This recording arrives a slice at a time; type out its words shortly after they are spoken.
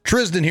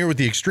Trizdon here with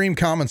the Extreme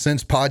Common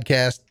Sense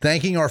podcast,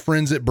 thanking our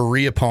friends at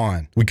Berea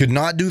Pond. We could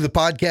not do the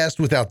podcast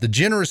without the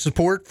generous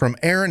support from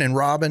Aaron and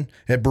Robin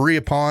at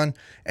Berea Pond,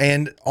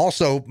 and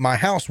also my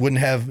house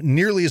wouldn't have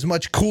nearly as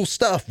much cool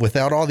stuff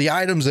without all the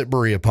items at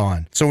Berea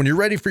Pond. So when you're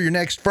ready for your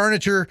next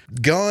furniture,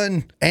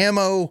 gun,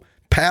 ammo,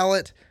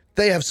 pallet,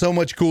 they have so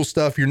much cool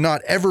stuff. You're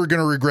not ever going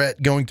to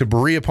regret going to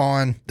Berea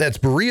Pond. That's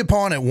Berea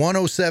Pond at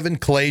 107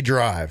 Clay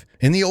Drive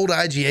in the old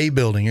IGA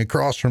building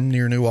across from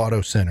your new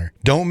auto center.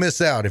 Don't miss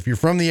out. If you're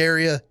from the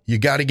area, you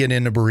got to get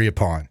into Berea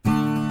Pond. We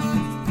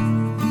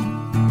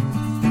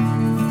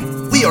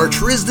are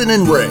Trizdon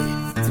and Ray.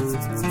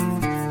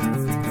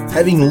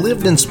 Having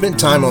lived and spent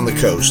time on the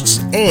coasts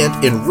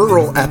and in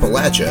rural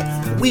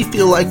Appalachia, we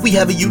feel like we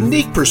have a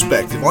unique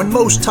perspective on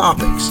most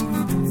topics.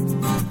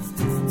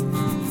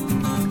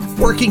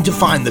 Working to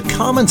find the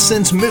common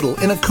sense middle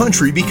in a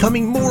country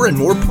becoming more and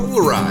more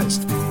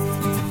polarized.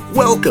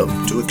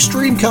 Welcome to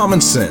Extreme Common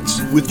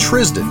Sense with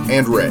Trizdon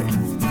and Ray.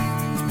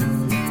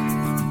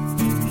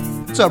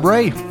 What's up,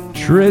 Ray?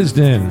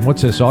 Trizdon,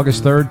 what's this,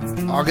 August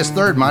 3rd? August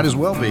 3rd, might as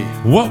well be.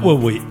 What will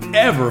we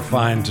ever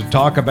find to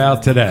talk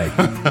about today?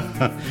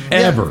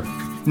 Ever.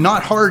 Yeah,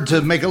 not hard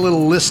to make a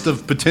little list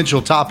of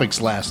potential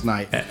topics last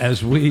night.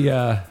 As we,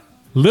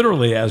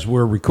 literally as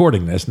we're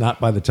recording this,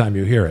 not by the time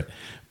you hear it,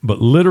 but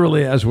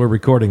literally as we're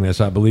recording this,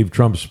 I believe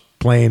Trump's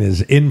plane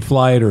is in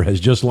flight or has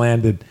just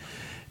landed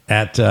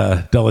at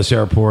Dulles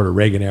Airport or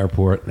Reagan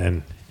Airport,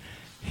 and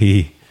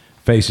he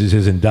faces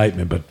his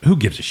indictment. But who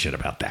gives a shit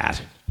about that?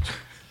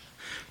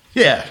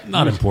 Yeah.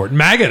 Not important.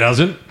 MAGA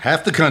doesn't.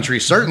 Half the country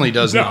certainly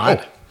does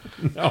not.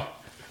 No.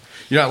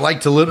 You know, I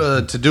like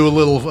to do a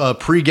little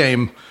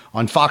pregame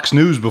on Fox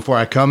News before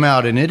I come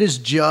out, and it is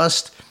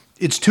just,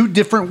 it's two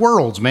different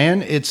worlds,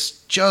 man.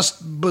 It's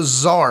just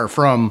bizarre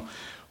from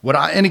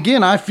and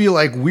again, I feel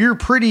like we're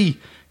pretty,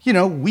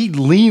 we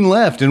lean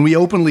left and we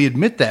openly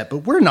admit that, but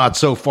we're not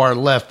so far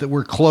left that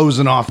we're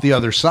closing off the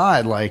other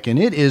side. And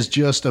it is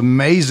just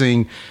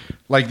amazing.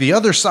 Like, the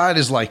other side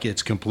is like,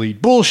 it's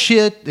complete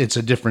bullshit. It's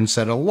a different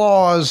set of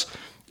laws.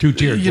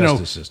 Two-tier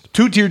justice system.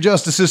 Two-tier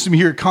justice system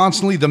here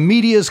constantly. The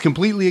media is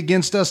completely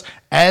against us,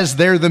 as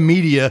they're the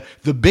media,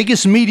 the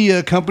biggest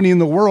media company in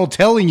the world,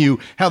 telling you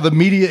how the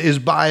media is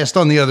biased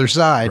on the other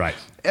side. Right.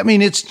 I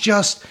mean, it's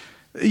just,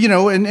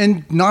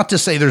 and not to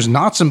say there's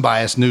not some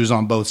biased news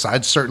on both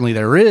sides. Certainly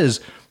there is.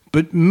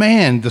 But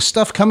man, the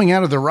stuff coming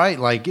out of the right,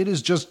 it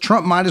is just,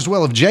 Trump might as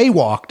well have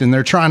jaywalked, and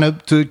they're trying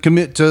to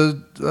commit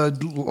to a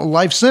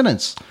life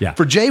sentence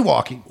for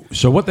jaywalking.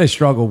 So what they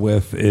struggle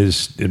with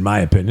is, in my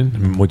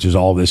opinion, which is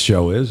all this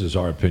show is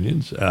our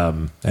opinions,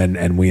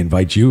 and we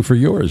invite you for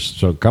yours.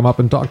 So come up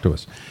and talk to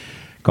us.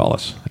 Call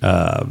us,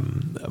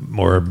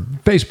 or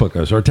Facebook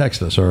us, or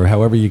text us, or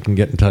however you can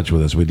get in touch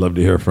with us. We'd love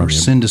to hear from you. Or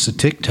send us a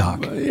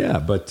TikTok.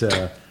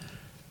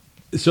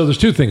 So there's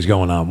two things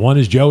going on. One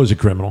is Joe is a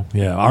criminal.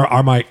 Yeah,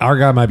 our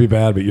guy might be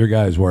bad, but your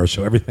guy is worse.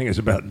 So everything is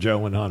about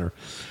Joe and Hunter.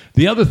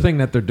 The other thing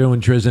that they're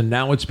doing, Trizdon,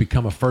 now it's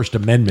become a First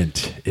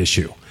Amendment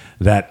issue,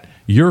 that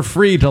you're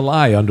free to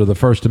lie under the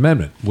First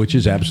Amendment, which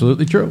is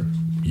absolutely true.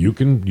 You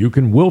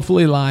can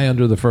willfully lie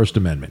under the First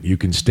Amendment. You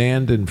can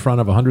stand in front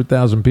of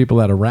 100,000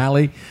 people at a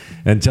rally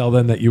and tell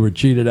them that you were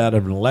cheated out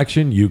of an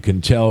election. You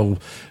can tell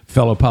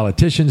fellow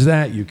politicians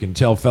that. You can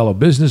tell fellow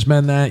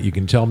businessmen that. You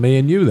can tell me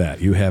and you that.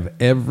 You have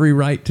every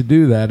right to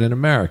do that in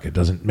America. It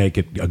doesn't make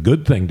it a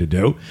good thing to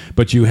do,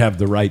 but you have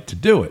the right to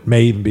do it. It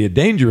may even be a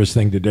dangerous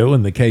thing to do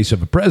in the case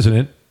of a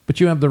president,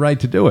 but you have the right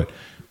to do it.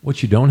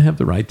 What you don't have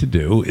the right to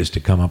do is to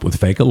come up with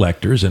fake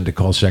electors and to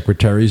call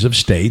secretaries of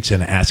states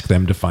and ask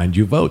them to find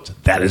you votes.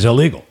 That is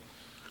illegal.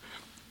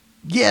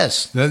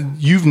 Yes,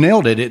 you've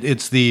nailed it.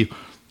 It's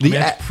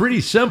that's pretty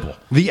simple.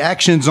 The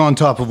actions on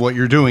top of what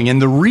you're doing, and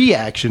the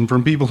reaction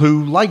from people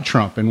who like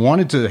Trump and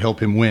wanted to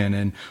help him win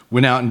and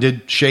went out and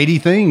did shady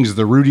things,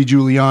 the Rudy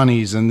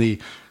Giuliani's and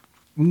the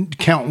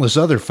countless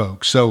other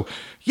folks. So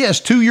yes,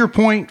 to your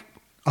point,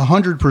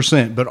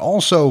 100%, but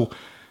also,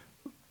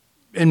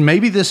 and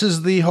maybe this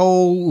is the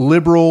whole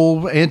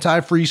liberal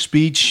anti-free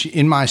speech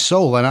in my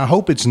soul, and I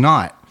hope it's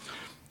not,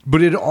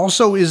 but it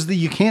also is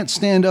you can't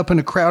stand up in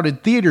a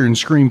crowded theater and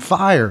scream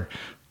fire.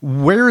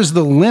 Where is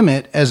the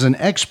limit as an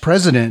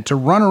ex-president to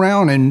run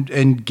around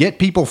and get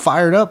people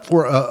fired up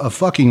for a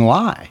fucking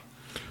lie?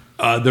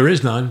 There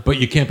is none, but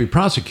you can't be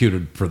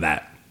prosecuted for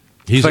that.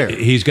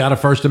 He's got a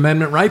First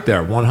Amendment right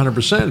there,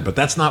 100%, but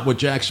that's not what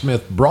Jack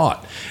Smith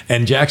brought.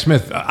 And Jack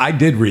Smith, I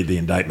did read the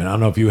indictment. I don't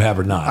know if you have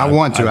or not. I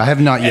want to. I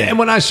have not yet. And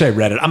when I say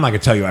read it, I'm not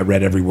going to tell you I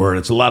read every word.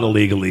 It's a lot of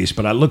legalese,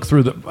 but I looked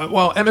through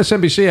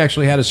MSNBC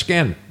actually had a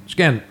scan.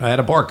 I had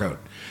a barcode.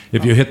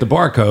 If you hit the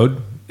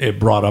barcode, it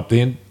brought up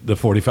the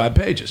 45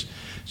 pages.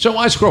 So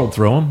I scrolled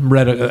through them,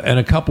 read and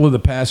a couple of the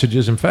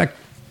passages. In fact,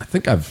 I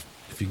think if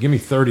you give me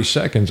 30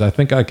 seconds, I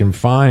think I can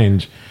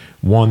find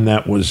one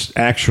that was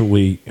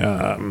actually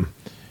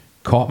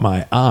caught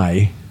my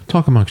eye.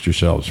 Talk amongst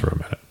yourselves for a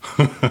minute.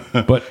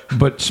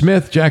 but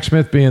Jack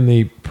Smith being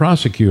the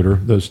prosecutor,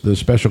 the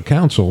special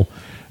counsel.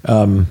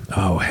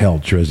 Oh hell,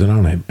 Trizdon, I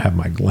don't have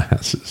my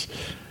glasses.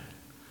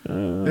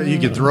 You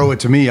can throw it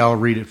to me. I'll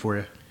read it for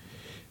you.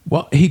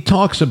 Well, he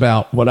talks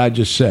about what I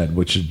just said,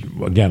 which is,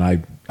 again,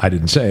 I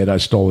didn't say it. I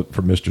stole it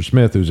from Mr.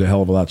 Smith, who's a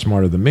hell of a lot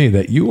smarter than me,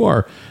 that you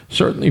are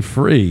certainly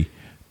free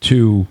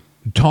to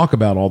talk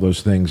about all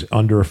those things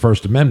under a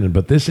First Amendment,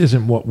 but this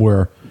isn't what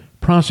we're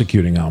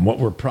prosecuting on. What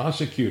we're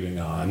prosecuting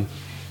on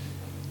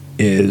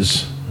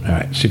is, all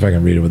right, see if I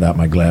can read it without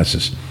my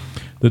glasses.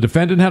 The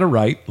defendant had a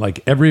right,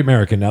 like every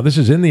American, now this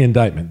is in the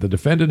indictment, the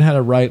defendant had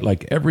a right,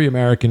 like every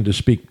American, to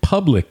speak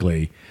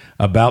publicly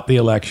about the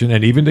election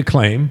and even to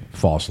claim,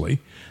 falsely,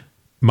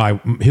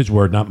 his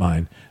word, not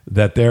mine,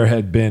 that there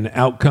had been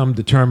outcome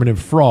determinative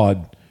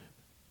fraud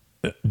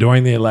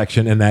during the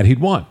election and that he'd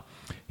won.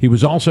 He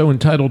was also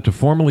entitled to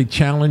formally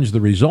challenge the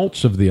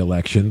results of the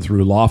election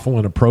through lawful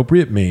and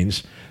appropriate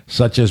means,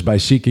 such as by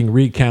seeking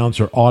recounts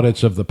or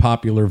audits of the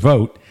popular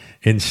vote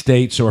in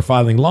states or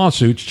filing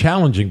lawsuits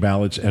challenging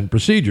ballots and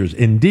procedures.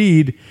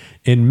 Indeed,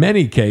 in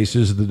many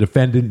cases, the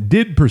defendant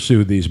did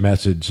pursue these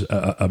methods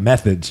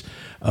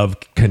of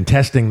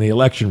contesting the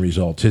election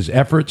results. His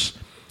efforts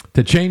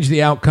to change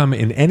the outcome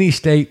in any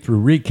state through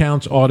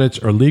recounts, audits,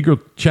 or legal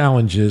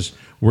challenges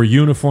were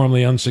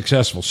uniformly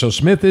unsuccessful. So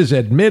Smith is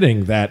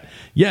admitting that,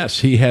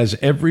 yes, he has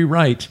every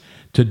right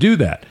to do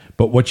that.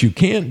 But what you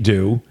can't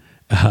do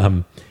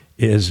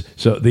is,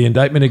 so the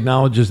indictment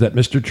acknowledges that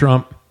Mr.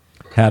 Trump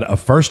had a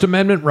First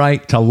Amendment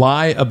right to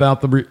lie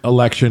about the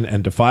election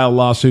and to file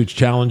lawsuits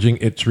challenging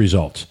its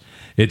results.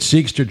 It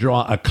seeks to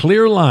draw a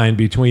clear line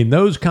between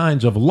those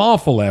kinds of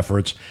lawful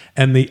efforts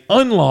and the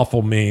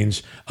unlawful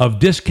means of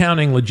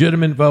discounting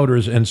legitimate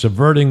voters and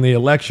subverting the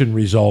election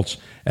results,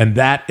 and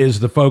that is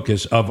the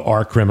focus of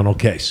our criminal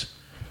case.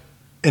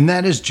 And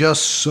that is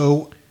just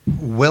so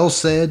well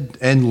said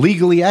and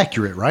legally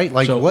accurate, right?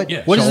 Like, what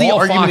is the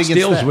argument Fox against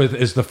deals that? with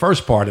is the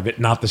first part of it,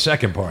 not the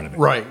second part of it.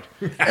 Right.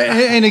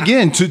 And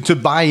again, to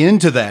buy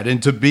into that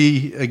and to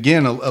be,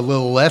 again, a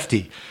little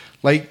lefty,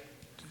 like,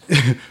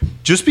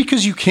 just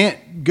because you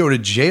can't go to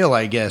jail,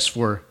 I guess,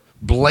 for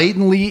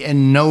blatantly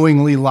and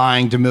knowingly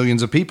lying to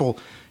millions of people,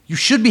 you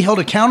should be held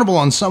accountable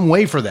on some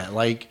way for that.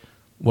 Like,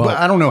 well,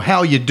 I don't know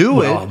how you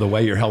do it. The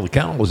way you're held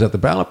accountable is at the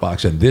ballot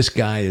box, and this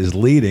guy is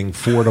leading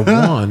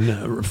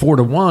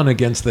 4-1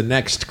 against the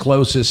next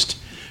closest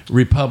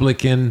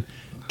Republican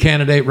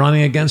candidate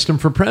running against him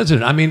for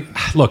president. I mean,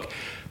 look,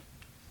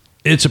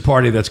 it's a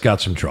party that's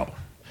got some trouble.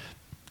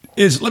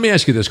 Let me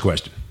ask you this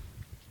question.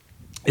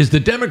 Is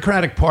the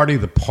Democratic Party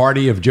the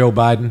party of Joe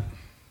Biden?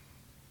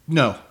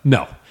 No.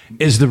 No.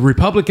 Is the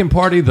Republican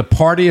Party the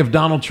party of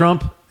Donald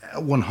Trump?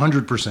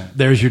 100%.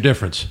 There's your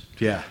difference.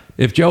 Yeah.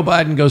 If Joe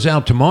Biden goes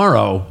out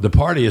tomorrow, the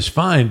party is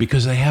fine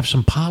because they have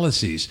some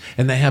policies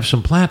and they have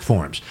some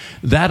platforms.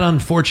 That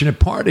unfortunate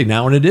party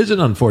now, and it is an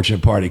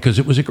unfortunate party because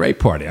it was a great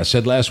party. I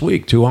said last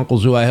week, two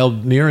uncles who I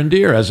held near and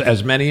dear,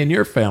 as many in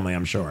your family,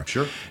 I'm sure.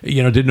 Sure.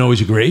 Didn't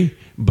always agree,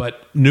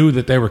 but knew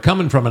that they were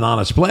coming from an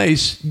honest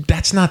place.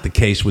 That's not the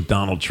case with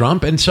Donald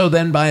Trump. And so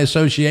then by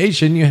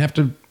association, you have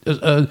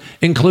to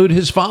include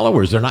his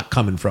followers. They're not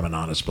coming from an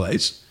honest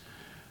place.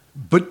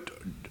 But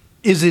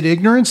is it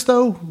ignorance,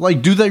 though?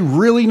 Like, do they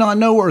really not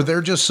know, or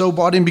they're just so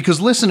bought in?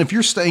 Because, listen, if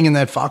you're staying in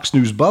that Fox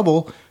News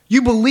bubble,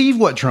 you believe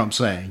what Trump's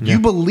saying. Yeah. You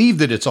believe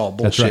that it's all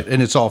bullshit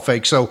and it's all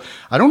fake. So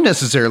I don't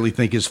necessarily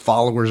think his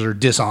followers are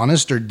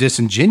dishonest or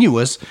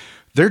disingenuous.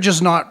 They're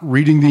just not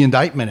reading the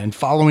indictment and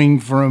following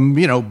from,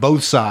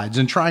 both sides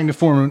and trying to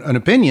form an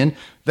opinion.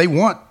 They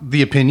want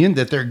the opinion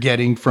that they're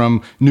getting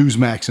from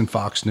Newsmax and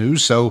Fox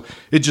News. So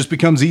it just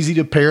becomes easy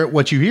to parrot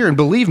what you hear. And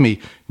believe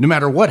me, no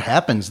matter what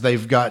happens,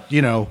 they've got,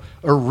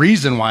 a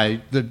reason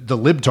why the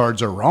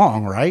libtards are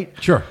wrong, right?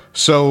 Sure.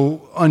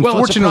 So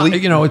unfortunately,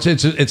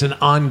 it's an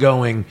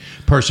ongoing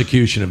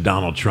persecution of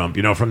Donald Trump.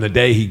 From the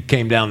day he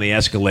came down the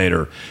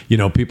escalator,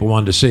 people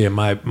wanted to see him.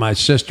 My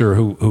sister,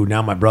 who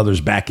now my brother's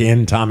back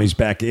in, Tommy's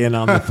back in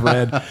on the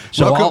thread.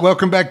 So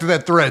welcome back to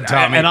that thread,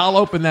 Tommy. And I'll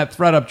open that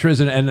thread up,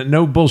 Trizdon, and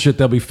no bullshit.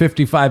 There'll be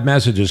 55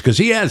 messages because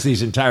he has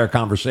these entire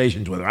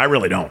conversations with her. I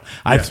really don't.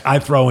 I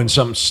throw in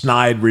some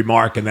snide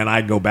remark and then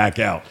I go back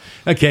out.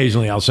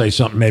 Occasionally I'll say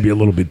something maybe a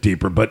little bit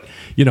deeper, but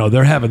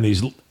they're having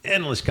these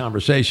endless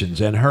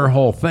conversations, and her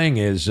whole thing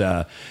is,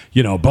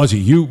 Buzzy,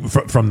 you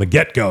from the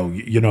get-go,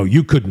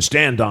 you couldn't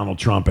stand Donald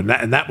Trump, and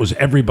that was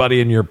everybody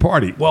in your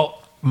party.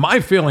 Well, my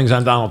feelings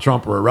on Donald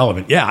Trump were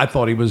irrelevant. Yeah, I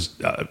thought he was.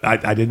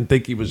 I didn't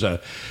think he was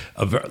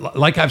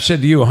like I've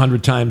said to you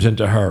 100 times and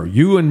to her.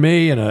 You and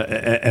me and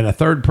a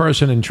third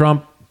person in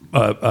Trump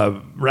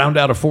round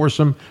out a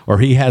foursome, or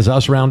he has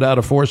us round out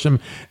a foursome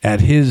at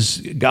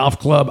his golf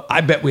club.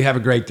 I bet we have a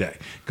great day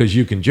because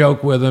you can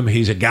joke with him.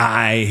 He's a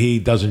guy. He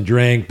doesn't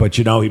drink, but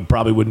he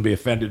probably wouldn't be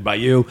offended by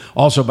you.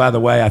 Also, by the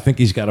way, I think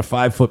he's got a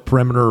 5-foot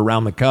perimeter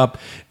around the cup,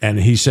 and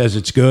he says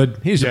it's good.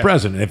 He's the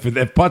president.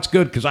 If putt's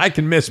good, because I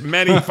can miss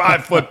many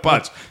 5-foot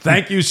putts.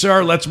 Thank you,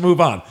 sir. Let's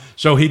move on.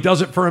 So he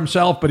does it for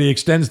himself, but he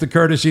extends the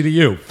courtesy to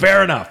you.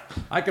 Fair enough.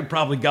 I could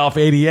probably golf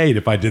 88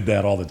 if I did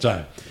that all the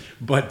time.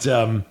 But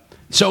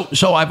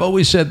So I've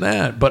always said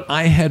that, but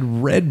I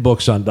had read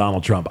books on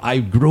Donald Trump. I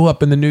grew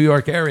up in the New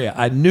York area.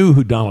 I knew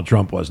who Donald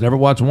Trump was. Never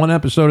watched one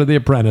episode of The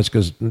Apprentice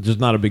because I'm just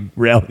not a big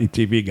reality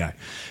TV guy.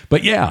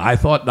 But yeah, I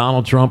thought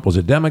Donald Trump was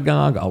a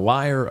demagogue, a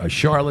liar, a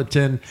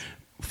charlatan,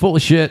 full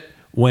of shit.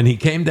 When he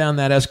came down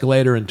that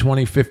escalator in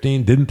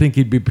 2015, didn't think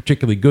he'd be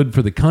particularly good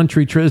for the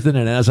country, Trizdon.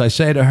 And as I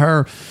say to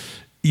her,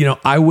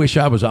 I wish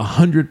I was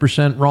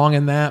 100% wrong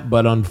in that,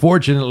 but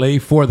unfortunately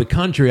for the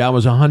country, I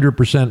was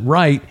 100%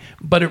 right.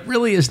 But it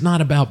really is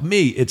not about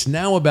me. It's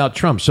now about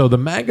Trump. So the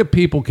MAGA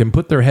people can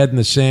put their head in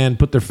the sand,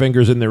 put their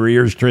fingers in their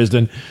ears,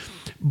 Trizdon.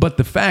 But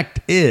the fact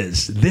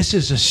is, this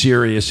is a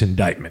serious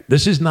indictment.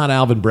 This is not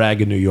Alvin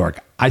Bragg in New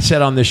York. I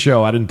said on this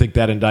show, I didn't think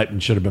that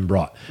indictment should have been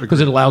brought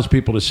because it allows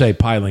people to say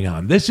piling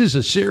on. This is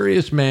a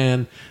serious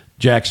man,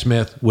 Jack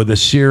Smith, with a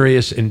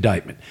serious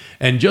indictment.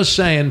 And just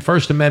saying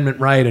First Amendment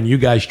right and you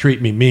guys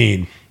treat me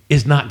mean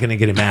is not going to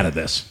get him out of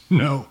this.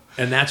 No.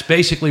 And that's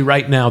basically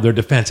right now their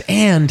defense.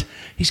 And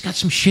he's got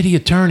some shitty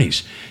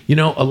attorneys.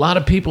 A lot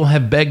of people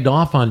have begged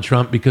off on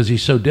Trump because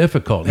he's so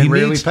difficult. And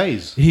rarely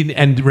pays.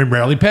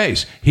 Rarely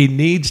pays. He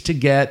needs to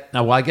get,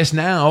 I guess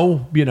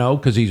now,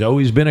 because he's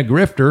always been a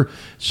grifter.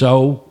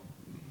 So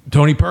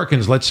Tony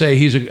Perkins, let's say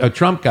he's a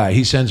Trump guy.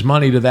 He sends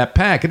money to that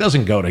PAC. It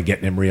doesn't go to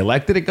getting him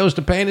reelected. It goes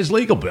to paying his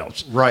legal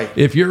bills. Right.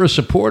 If you're a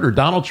supporter,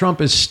 Donald Trump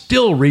is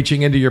still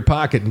reaching into your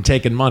pocket and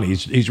taking money.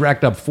 He's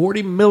racked up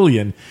 $40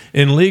 million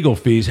in legal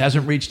fees.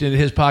 Hasn't reached into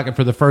his pocket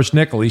for the first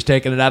nickel. He's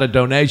taken it out of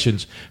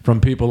donations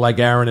from people like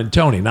Aaron and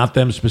Tony. Not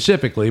them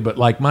specifically, but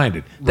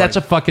like-minded. That's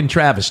a fucking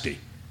travesty.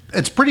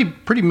 It's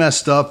pretty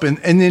messed up. And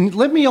then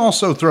let me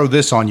also throw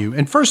this on you.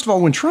 And first of all,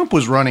 when Trump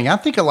was running, I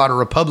think a lot of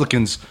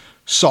Republicans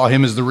saw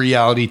him as the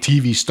reality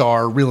TV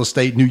star, real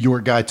estate New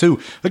York guy too.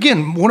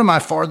 Again, one of my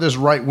farthest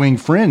right-wing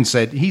friends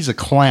said he's a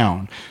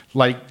clown.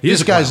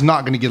 This guy's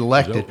not going to get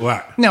elected.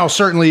 Now,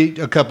 certainly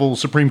a couple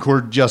Supreme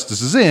Court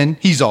justices in,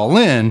 he's all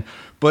in.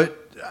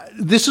 But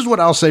this is what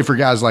I'll say for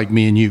guys like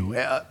me and you.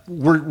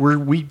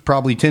 We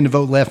probably tend to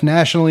vote left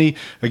nationally.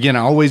 Again, I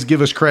always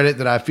give us credit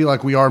that I feel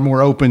like we are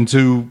more open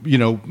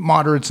to,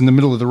 moderates in the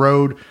middle of the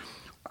road.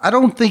 I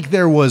don't think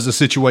there was a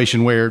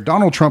situation where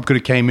Donald Trump could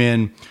have came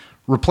in,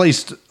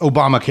 replaced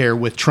Obamacare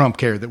with Trump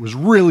care that was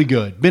really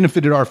good,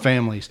 benefited our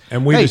families.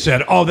 And we just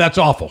said, oh, that's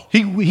awful.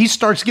 He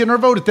starts getting our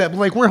vote at that.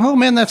 We're home,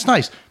 man, that's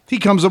nice. He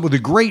comes up with a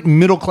great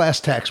middle-class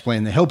tax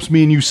plan that helps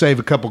me and you save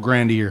a couple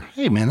grand a year.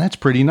 Hey, man, that's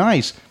pretty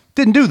nice.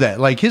 Didn't do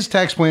that. His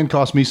tax plan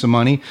cost me some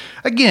money.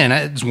 Again,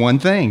 it's one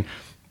thing.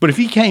 But if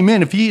he came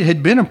in, if he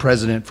had been a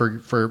president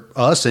for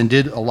us and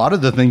did a lot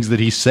of the things that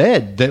he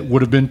said, that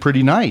would have been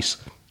pretty nice.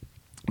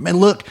 Man,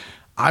 look,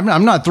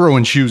 I'm not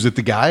throwing shoes at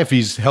the guy. If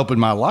he's helping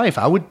my life,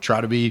 I would try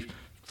to be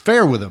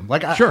fair with him.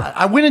 Sure.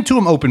 I went into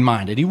him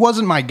open-minded. He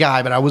wasn't my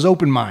guy, but I was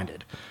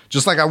open-minded,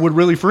 just like I would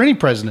really for any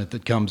president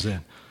that comes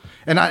in.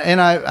 And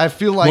I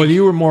feel like... Well,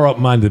 you were more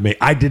open-minded than me.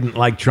 I didn't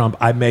like Trump.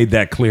 I made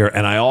that clear.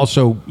 And I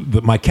also...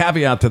 my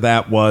caveat to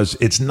that was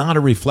it's not a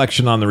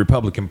reflection on the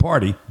Republican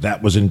Party.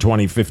 That was in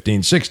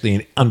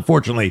 2015-16.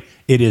 Unfortunately,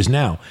 it is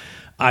now.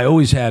 I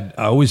always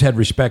had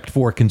respect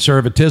for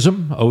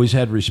conservatism, always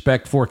had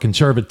respect for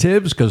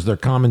conservatives because they're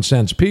common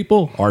sense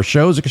people. Our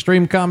show's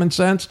extreme common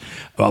sense.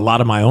 A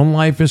lot of my own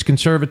life is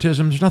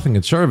conservatism. There's nothing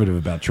conservative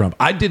about Trump.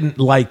 I didn't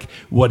like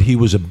what he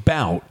was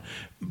about.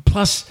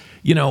 Plus,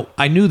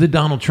 I knew the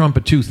Donald Trump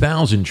of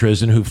 2000,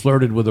 Trizdon, who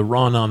flirted with a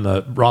run on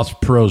the Ross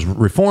Perot's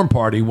Reform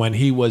Party when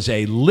he was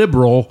a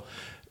liberal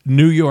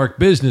New York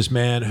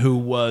businessman who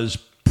was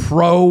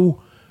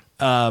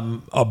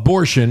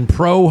pro-abortion,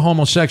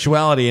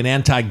 pro-homosexuality, and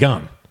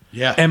anti-gun.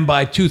 Yeah. And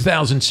by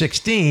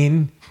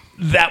 2016,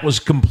 that was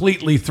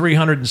completely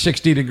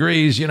 360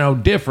 degrees,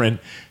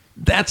 different.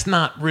 That's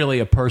not really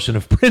a person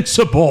of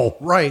principle.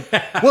 Right.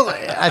 Well,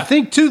 I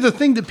think, too, the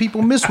thing that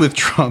people miss with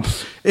Trump,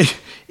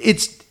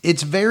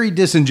 it's very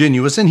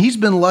disingenuous, and he's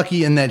been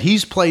lucky in that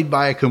he's played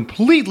by a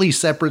completely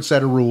separate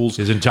set of rules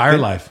his entire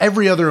life.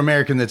 Every other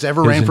American that's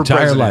ever ran for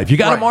president. Life. You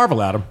got to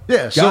marvel at him.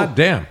 Yeah. God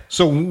damn.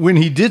 So when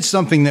he did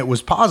something that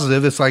was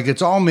positive, it's like,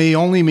 it's all me,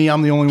 only me.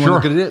 I'm the only one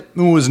that could do it.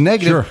 When it was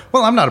negative,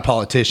 well, I'm not a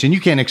politician.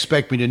 You can't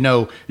expect me to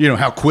know,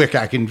 how quick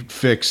I can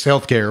fix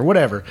healthcare or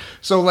whatever.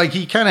 So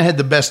he kind of had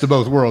the best of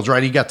both worlds,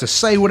 right? He got to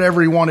say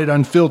whatever he wanted,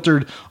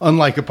 unfiltered,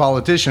 unlike a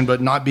politician,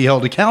 but not be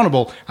held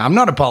accountable. I'm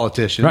not a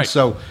politician. Right.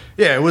 So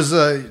yeah, it was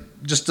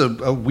just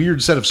a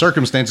weird set of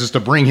circumstances to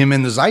bring him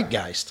in the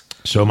zeitgeist.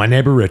 So my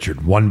neighbor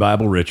Richard, One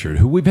Bible Richard,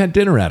 who we've had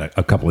dinner at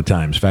a couple of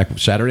times. In fact,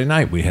 Saturday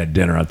night we had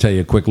dinner. I'll tell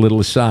you a quick little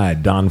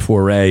aside. Don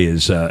Foray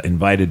is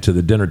invited to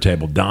the dinner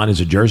table. Don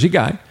is a Jersey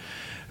guy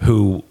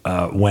who,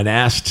 when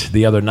asked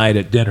the other night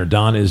at dinner,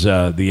 Don is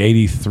the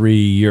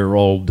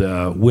 83-year-old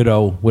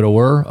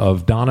widower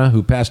of Donna,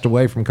 who passed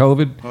away from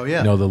COVID. Oh,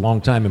 yeah. The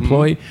longtime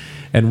employee. Mm-hmm.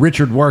 And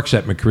Richard works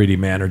at McCready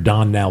Manor.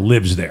 Don now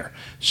lives there.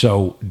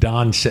 So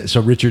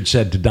Richard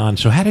said to Don,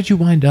 so how did you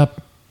wind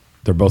up?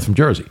 They're both from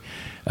Jersey.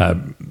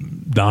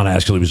 Don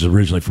actually was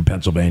originally from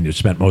Pennsylvania,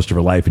 spent most of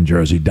her life in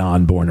Jersey.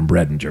 Don, born and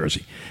bred in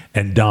Jersey.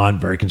 And Don,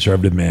 very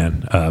conservative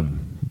man,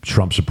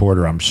 Trump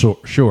supporter, I'm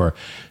sure,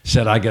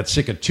 said, I got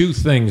sick of two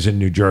things in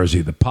New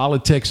Jersey, the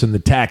politics and the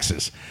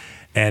taxes.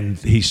 And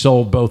he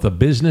sold both a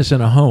business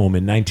and a home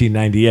in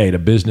 1998, a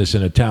business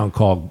in a town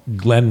called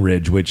Glen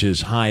Ridge, which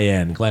is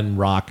high-end, Glen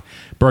Rock,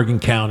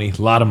 Bergen County,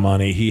 a lot of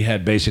money. He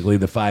had basically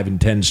the 5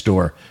 and 10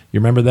 store. You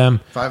remember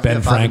them?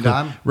 Ben Franklin. Five and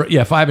Dime?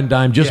 Yeah, 5 and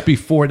Dime just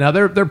before. Now,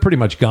 they're pretty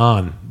much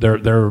gone.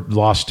 They're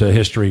lost to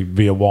history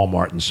via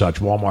Walmart and such.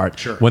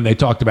 Walmart, when they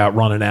talked about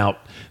running out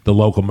the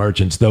local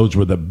merchants, those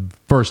were the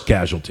first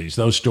casualties.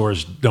 Those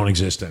stores don't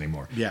exist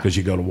anymore because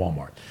you go to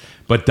Walmart.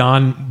 But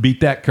Don beat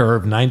that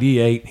curve,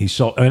 98. He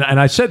sold, and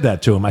I said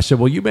that to him. I said,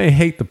 well, you may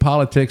hate the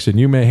politics and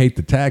you may hate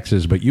the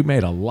taxes, but you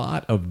made a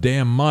lot of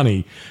damn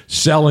money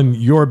selling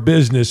your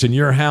business and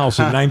your house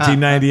in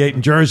 1998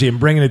 in Jersey and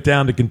bringing it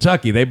down to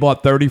Kentucky. They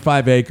bought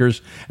 35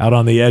 acres out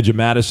on the edge of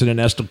Madison and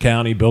Estill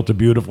County, built a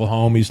beautiful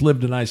home. He's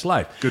lived a nice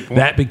life. Good point.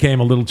 That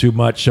became a little too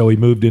much, so he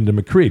moved into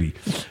McCready.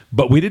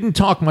 But we didn't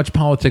talk much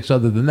politics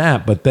other than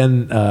that. But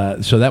then,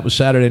 so that was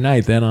Saturday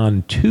night. Then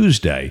on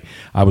Tuesday,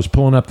 I was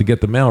pulling up to get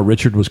the mail.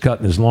 Richard was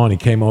cutting his lawn. He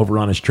came over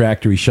on his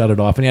tractor. He shut it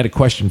off. And he had a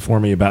question for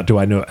me about, do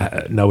I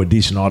know a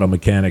decent auto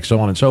mechanic,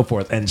 so on and so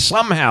forth. And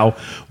somehow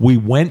we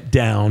went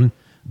down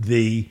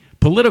the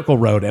political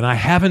road. And I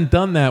haven't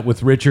done that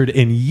with Richard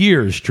in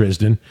years,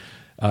 Trizdon.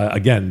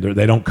 Again,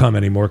 they don't come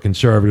any more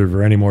conservative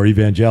or any more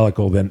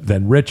evangelical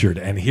than Richard.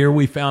 And here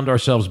we found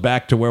ourselves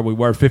back to where we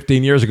were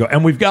 15 years ago.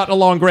 And we've gotten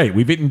along great.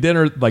 We've eaten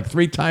dinner like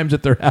 3 times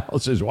at their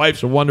house. His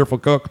wife's a wonderful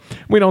cook.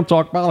 We don't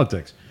talk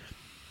politics.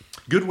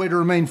 Good way to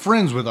remain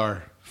friends with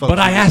our folks. But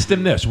I asked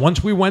him this.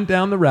 Once we went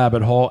down the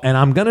rabbit hole, and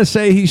I'm going to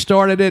say he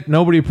started it.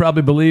 Nobody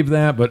probably believed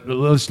that, but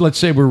let's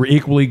say we were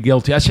equally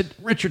guilty. I said,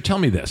 Richard, tell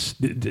me this.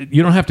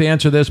 You don't have to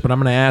answer this, but I'm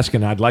going to ask,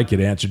 and I'd like you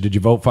to answer. Did you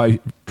vote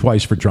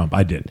twice for Trump?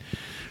 I did.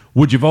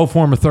 Would you vote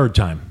for him a third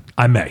time?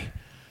 I may.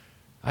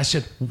 I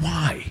said,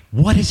 why?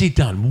 What has he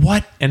done?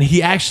 What? And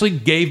he actually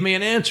gave me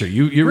an answer.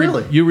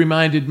 Really? You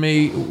reminded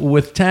me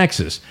with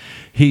taxes.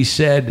 He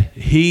said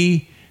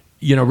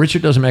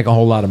Richard doesn't make a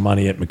whole lot of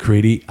money at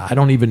McCready. I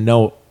don't even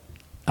know.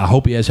 I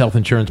hope he has health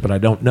insurance, but I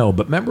don't know.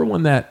 But remember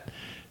when that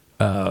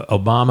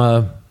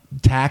Obama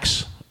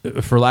tax,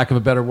 for lack of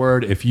a better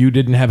word, if you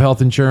didn't have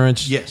health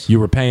insurance, you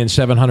were paying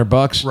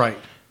 $700? Right.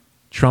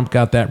 Trump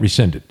got that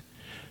rescinded.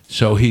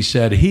 So he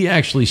said he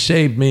actually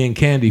saved me and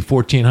Candy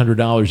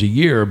 $1,400 a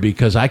year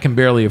because I can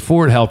barely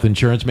afford health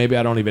insurance. Maybe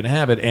I don't even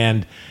have it.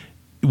 And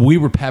we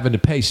were having to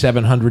pay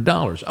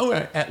 $700. Oh,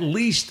 at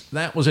least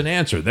that was an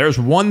answer. There's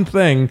one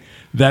thing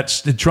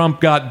that Trump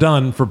got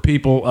done for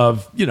people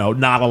of,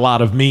 not a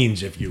lot of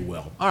means, if you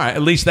will. All right,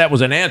 at least that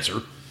was an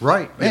answer.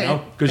 Right.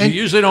 Because you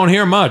usually don't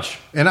hear much.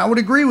 And I would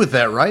agree with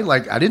that, right?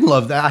 Like, I didn't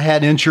love that. I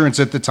had insurance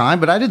at the time,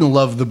 but I didn't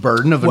love the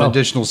burden of an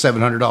additional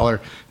 $700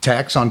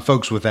 tax on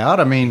folks without.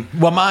 I mean...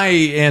 Well, my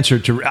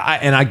answer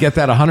and I get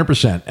that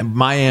 100%, and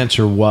my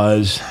answer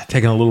was,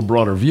 taking a little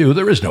broader view,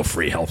 there is no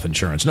free health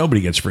insurance.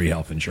 Nobody gets free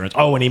health insurance.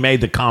 Oh, and he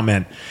made the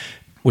comment,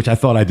 which I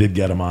thought I did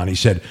get him on. He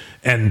said,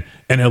 and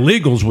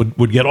illegals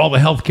would get all the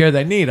health care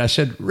they need. I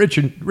said,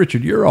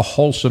 Richard, you're a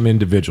wholesome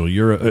individual.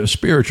 You're a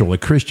spiritual, a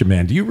Christian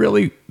man.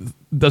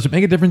 Does it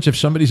make a difference if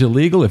somebody's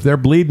illegal, if they're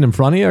bleeding in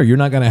front of you, or you're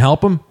not going to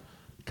help them?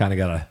 Kind of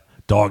got a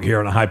dog hair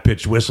and a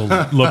high-pitched whistle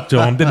look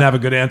to him. Didn't have a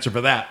good answer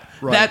for that.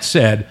 Right. That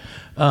said,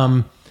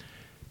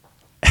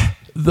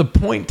 the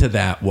point to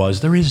that was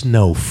there is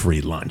no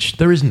free lunch.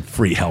 There isn't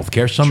free health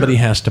care. Somebody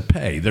has to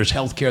pay. There's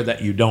health care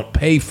that you don't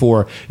pay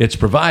for. It's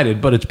provided,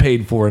 but it's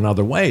paid for in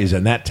other ways.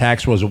 And that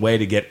tax was a way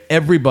to get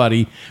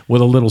everybody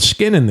with a little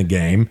skin in the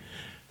game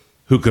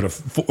who could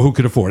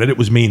afford it. It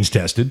was means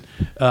tested.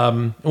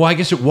 Well, I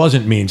guess it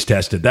wasn't means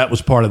tested. That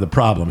was part of the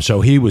problem.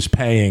 So he was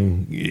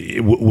paying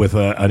with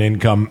an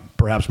income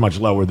perhaps much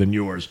lower than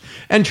yours.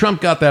 And Trump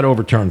got that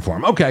overturned for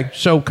him. Okay,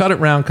 so cut it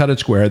round, cut it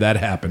square. That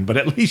happened. But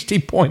at least he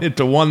pointed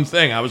to one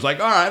thing. I was like,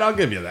 all right, I'll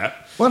give you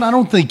that. Well, I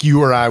don't think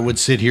you or I would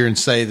sit here and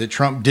say that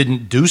Trump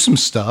didn't do some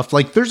stuff.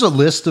 Like, there's a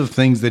list of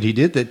things that he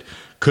did that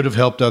could have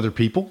helped other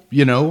people.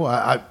 He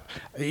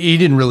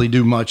didn't really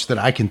do much that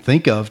I can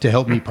think of to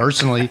help me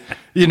personally.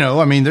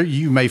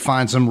 You may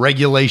find some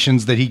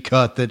regulations that he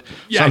cut that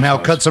somehow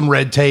cut some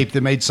red tape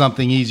that made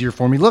something easier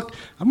for me. Look,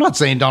 I'm not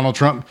saying Donald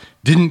Trump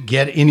didn't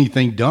get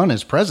anything done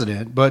as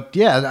president, but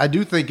I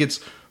do think it's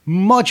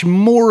much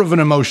more of an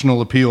emotional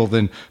appeal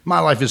than my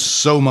life is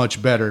so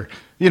much better.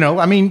 You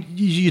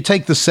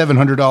take the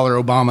 $700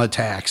 Obama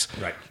tax.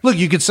 Right. Look,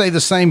 you could say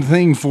the same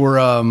thing for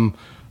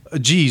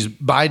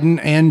Biden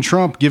and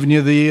Trump giving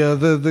you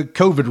the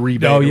COVID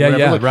rebate. Oh,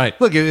 yeah, Look, right.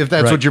 Look, if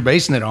that's what you're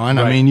basing it on,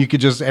 I mean, you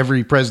could just,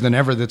 every president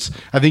ever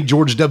I think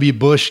George W.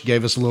 Bush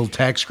gave us a little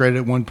tax credit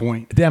at one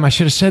point. Damn, I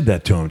should have said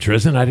that to him,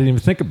 Trizdon. I didn't even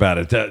think about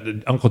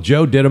it. Uncle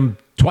Joe did him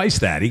twice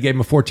that. He gave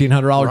him a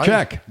 $1,400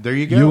 check. There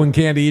you go. You and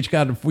Candy each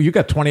got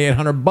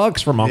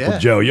 $2,800 from Uncle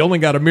Joe. You only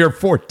got a mere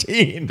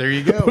 14. There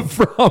you go.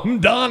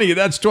 From Donnie.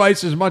 That's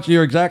twice as much.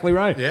 You're exactly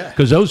right. Yeah.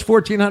 Because those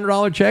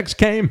 $1,400 checks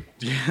came.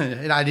 Yeah,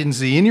 and I didn't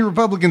see any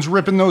Republicans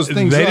ripping those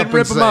things up. They didn't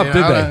rip them up,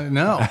 did they?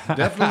 No,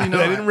 definitely not.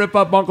 They didn't rip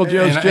up Uncle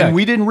Joe's check. And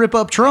we didn't rip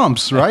up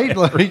Trump's, right?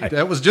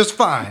 That was just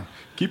fine.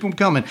 Keep them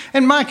coming.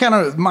 And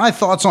my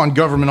thoughts on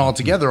government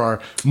altogether are,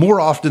 more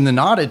often than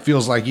not, it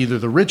feels like either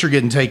the rich are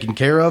getting taken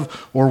care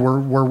of, or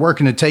we're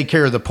working to take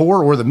care of the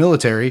poor or the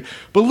military.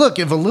 But look,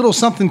 if a little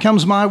something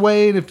comes my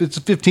way, and if it's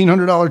a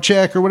 $1,500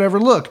 check or whatever,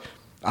 look,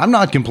 I'm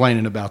not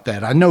complaining about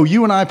that. I know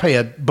you and I pay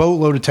a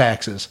boatload of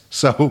taxes.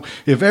 So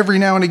if every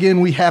now and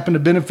again we happen to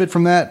benefit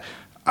from that,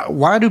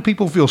 why do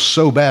people feel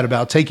so bad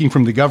about taking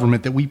from the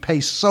government that we pay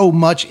so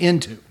much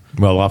into?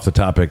 Well, off the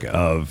topic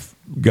of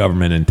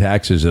government and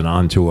taxes and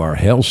onto our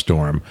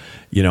hailstorm,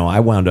 I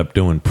wound up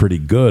doing pretty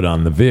good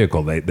on the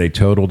vehicle. They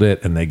totaled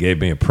it, and they gave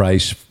me a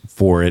price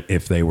for it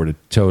if they were to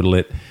total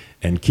it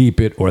and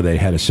keep it, or they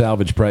had a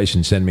salvage price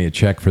and send me a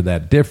check for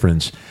that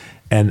difference.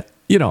 And,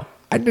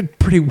 I did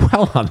pretty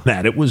well on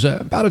that. It was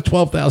about a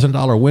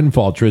 $12,000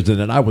 windfall, Trizdon,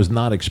 that I was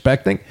not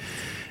expecting.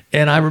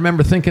 And I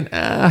remember thinking,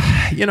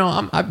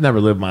 I've never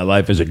lived my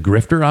life as a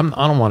grifter.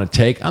 I don't want to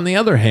take. On the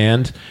other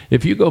hand,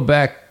 if you go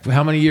back,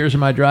 how many years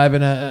am I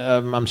driving?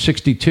 I'm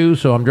 62,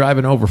 so I'm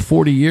driving over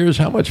 40 years.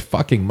 How much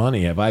fucking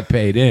money have I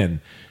paid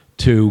in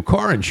to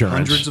car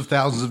insurance? Hundreds of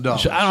thousands of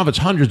dollars. So I don't know if it's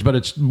hundreds, but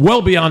it's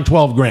well beyond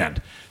 12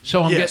 grand.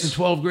 So I'm getting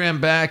 12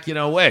 grand back. You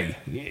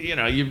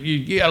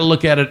got to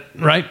look at it,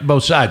 right?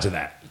 Both sides of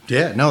that.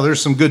 Yeah, no, there's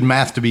some good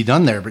math to be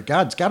done there, but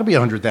God, it's got to be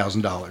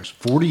 $100,000.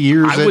 40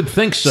 years. I would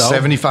think so.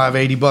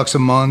 $75-$80 a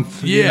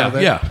month.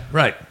 Yeah,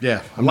 right.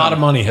 Yeah. A lot of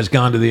money has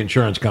gone to the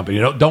insurance company.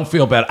 Don't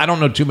feel bad. I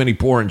don't know too many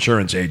poor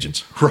insurance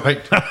agents.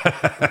 Right.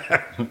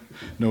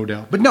 No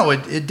doubt. But no,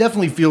 it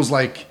definitely feels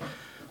like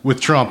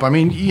with Trump, I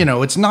mean,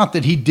 it's not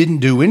that he didn't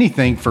do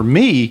anything for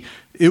me.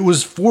 It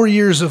was 4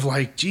 years of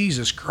like,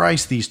 Jesus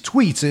Christ, these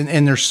tweets,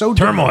 and they're so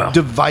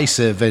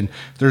divisive, and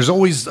there's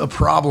always a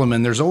problem,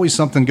 and there's always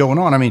something going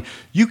on. I mean,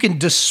 you can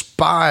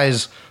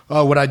despise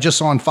what I just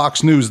saw on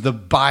Fox News, the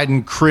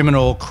Biden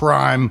criminal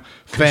crime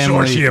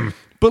family. Consortium.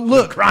 But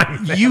look,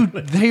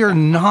 they are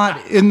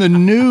not in the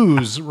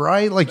news,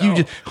 right? Like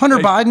Hunter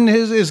Biden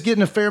is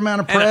getting a fair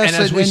amount of press.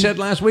 And as we said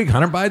last week,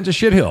 Hunter Biden's a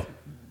shithill.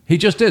 He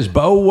just is.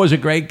 Bo was a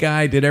great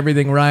guy, did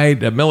everything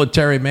right, a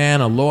military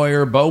man, a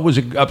lawyer. Bo was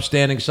an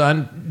upstanding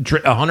son.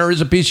 Hunter is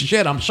a piece of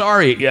shit. I'm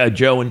sorry,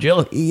 Joe and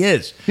Jill. He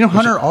is.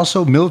 Hunter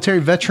also military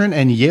veteran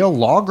and Yale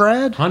law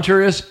grad?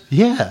 Hunter is?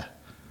 Yeah.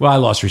 Well, I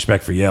lost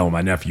respect for Yale.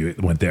 My nephew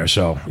went there,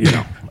 so,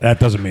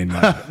 that doesn't mean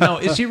much. No,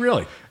 is he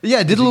really? Yeah,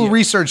 I did a little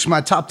research. My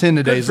top 10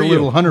 today is a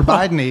little Hunter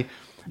Biden-y.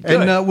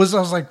 And I was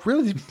like,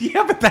 really?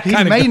 Yeah, but that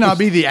he may not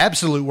be the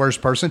absolute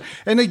worst person.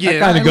 And again,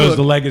 that kind of goes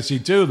to legacy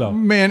too, though.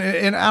 Man,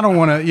 and I don't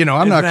want to,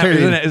 I'm not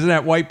carrying. Isn't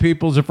that white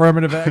people's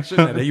affirmative action?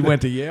 That he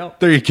went to Yale.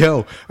 There you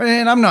go.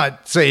 And I'm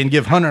not saying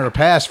give Hunter a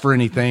pass for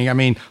anything. I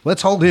mean,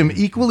 let's hold him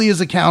equally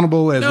as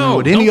accountable as we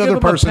would any other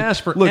person. A pass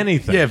for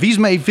anything. Yeah, if he's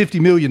made $50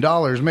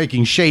 million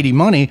making shady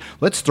money,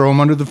 let's throw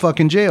him under the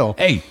fucking jail.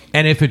 Hey,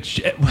 and if it's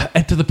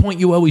to the point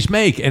you always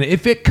make, and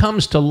if it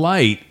comes to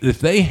light, if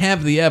they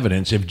have the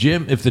evidence, if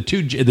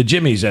the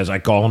Jimmies, as I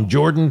call them,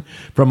 Jordan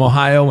from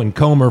Ohio and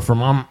Comer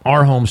from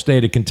our home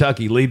state of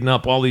Kentucky, leading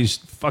up all these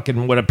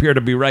fucking what appear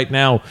to be right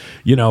now,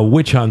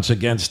 witch hunts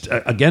against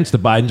the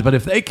Bidens. But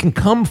if they can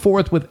come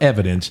forth with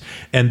evidence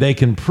and they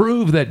can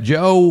prove that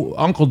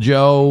Uncle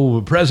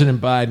Joe, President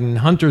Biden,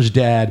 Hunter's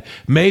dad,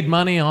 made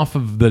money off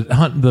of the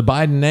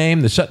Biden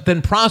name,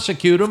 then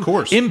prosecute him, of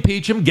course,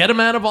 impeach him, get him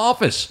out of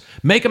office,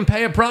 make him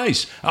pay a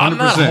price. 100%. I'm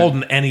not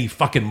holding any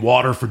fucking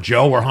water for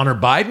Joe or Hunter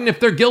Biden. If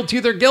they're guilty,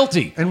 they're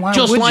guilty. And why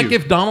just would like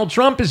you? If Donald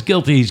Trump is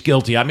guilty, he's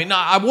guilty. I mean, no,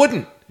 I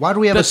wouldn't. Why do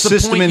we have That's a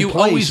system the point in you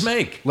place? Always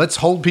make. Let's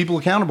hold people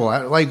accountable.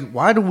 Like,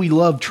 why do we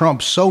love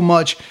Trump so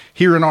much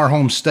here in our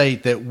home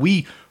state that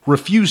we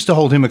refuse to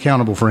hold him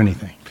accountable for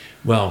anything?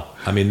 Well,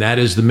 I mean, that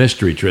is the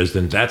mystery,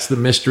 Trizdon. That's the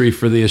mystery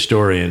for the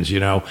historians,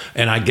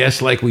 And I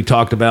guess like we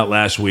talked about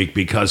last week,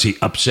 because he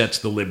upsets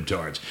the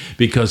libtards,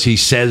 because he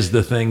says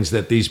the things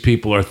that these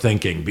people are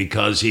thinking,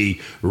 because he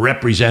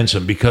represents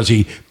them, because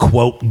he,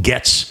 quote,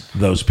 gets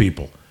those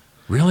people.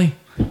 Really?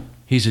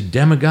 He's a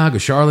demagogue, a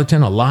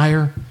charlatan, a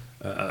liar.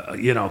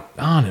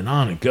 On and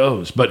on it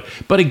goes. But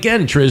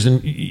again,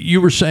 Trizdon,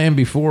 you were saying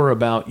before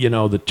about,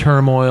 the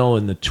turmoil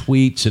and the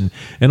tweets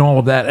and all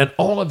of that. And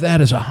all of that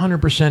is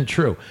 100%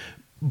 true.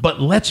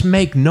 But let's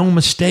make no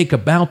mistake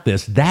about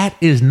this. That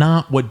is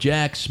not what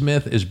Jack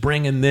Smith is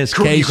bringing this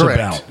case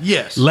about.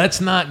 Yes.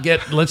 Let's not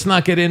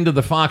get into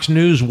the Fox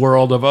News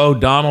world of,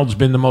 Donald's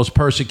been the most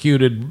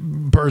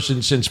persecuted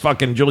person since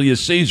fucking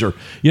Julius Caesar.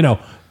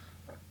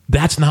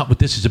 That's not what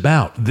this is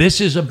about.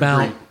 This is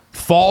about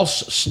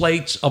false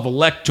slates of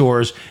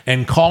electors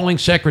and calling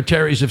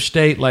secretaries of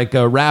state like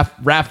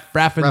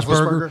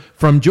Raffensperger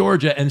from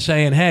Georgia and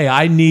saying, hey,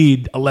 I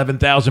need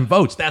 11,000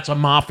 votes. That's a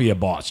mafia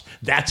boss.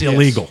 That's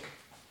illegal.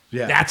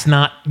 Yeah. That's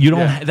not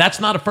that's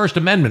not a First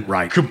Amendment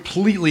right.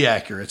 Completely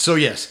accurate. So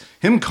yes,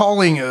 him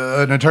calling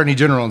an attorney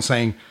general and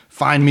saying,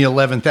 find me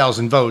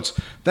 11,000 votes.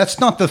 That's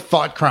not the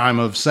thought crime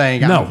of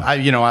saying, no.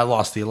 I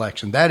lost the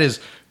election. That is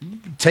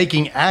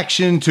taking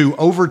action to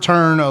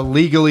overturn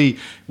legally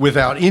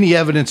without any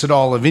evidence at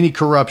all of any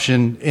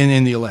corruption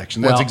in the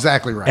election. That's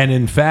exactly right. And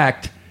in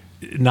fact,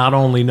 not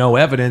only no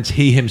evidence,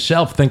 he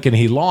himself thinking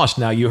he lost.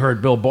 Now, you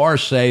heard Bill Barr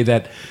say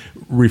that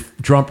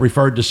Trump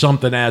referred to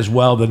something as,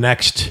 well, the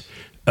next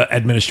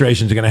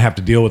administrations are going to have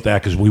to deal with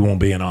that because we won't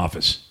be in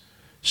office.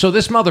 So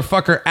this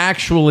motherfucker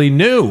actually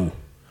knew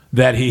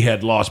that he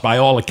had lost by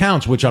all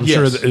accounts, which I'm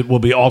sure that it will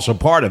be also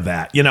part of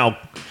that, you know.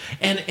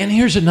 And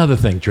here's another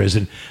thing,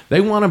 Trizdon. They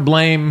want to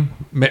blame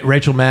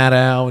Rachel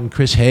Maddow and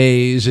Chris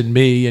Hayes and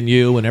me and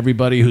you and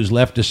everybody who's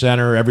left to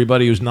center,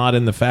 everybody who's not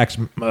in the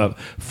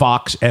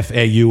Fox,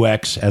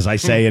 F-A-U-X, as I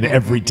say in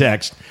every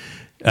text,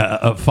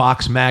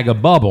 Fox MAGA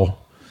bubble.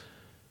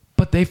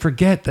 But they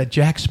forget that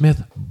Jack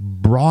Smith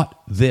brought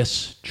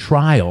this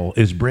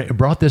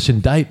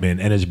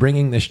indictment and is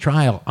bringing this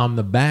trial on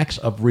the backs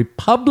of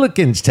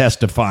Republicans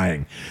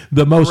testifying.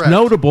 The most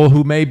notable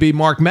who may be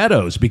Mark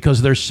Meadows,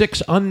 because there's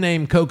 6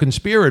 unnamed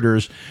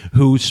co-conspirators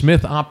who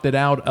Smith opted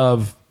out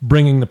of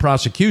bringing the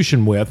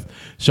prosecution with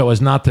so as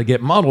not to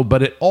get muddled.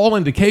 But all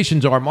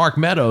indications are Mark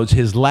Meadows,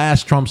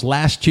 Trump's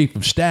last chief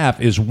of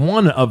staff, is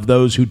one of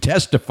those who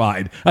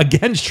testified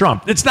against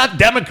Trump. It's not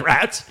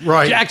Democrats.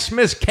 Right. Jack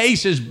Smith's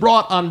case is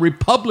brought on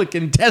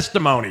Republican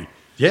testimony.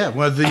 Yeah,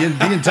 well, the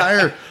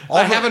entire...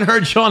 I haven't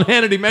heard Sean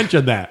Hannity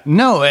mention that.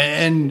 No,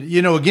 and,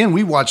 you know, again,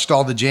 we watched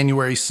all the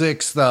January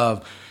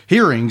 6th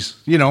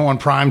hearings, you know, on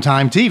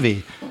primetime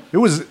TV. It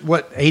was,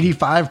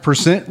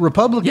 85%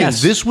 Republicans.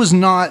 Yes. This was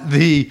not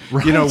the,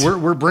 you know,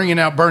 we're bringing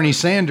out Bernie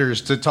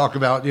Sanders to talk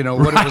about, you know,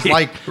 what it was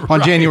like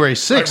on January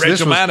 6th.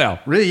 Rachel Maddow.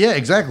 Yeah,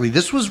 exactly.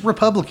 This was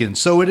Republicans.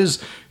 So it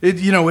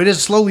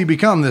has slowly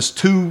become this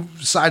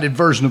two-sided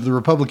version of the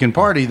Republican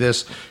Party,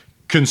 this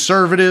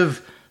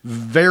conservative,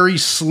 very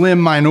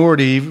slim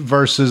minority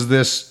versus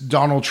this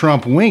Donald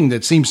Trump wing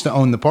that seems to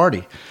own the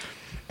party.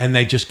 And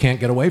they just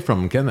can't get away from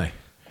him, can they?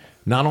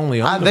 Not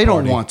only on they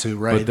don't want to,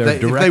 right?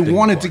 If they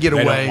wanted to get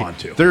away, they don't want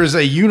to. There is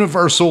a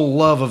universal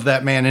love of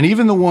that man. And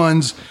even the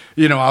ones,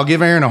 you know, I'll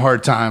give Aaron a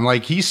hard time.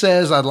 Like he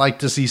says, I'd like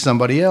to see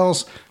somebody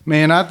else.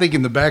 Man, I think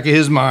in the back of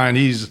his mind,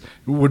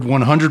 would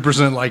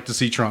 100% like to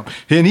see Trump.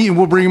 And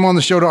we'll bring him on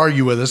the show to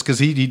argue with us because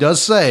he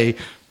does say,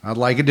 I'd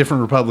like a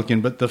different Republican.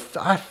 But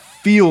I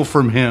feel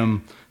from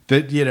him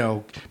that, you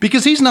know,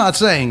 because he's not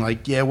saying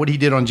like, yeah, what he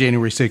did on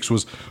January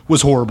 6th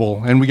was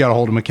horrible and we got to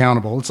hold him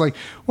accountable. It's like,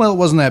 well, it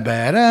wasn't that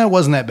bad. It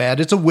wasn't that bad.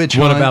 It's a witch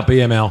hunt. What about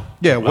BML?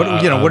 Yeah.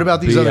 What about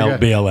these other guys?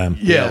 BLM.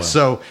 Yeah. BLM.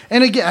 So,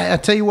 and again, I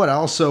tell you what, I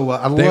also,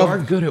 they are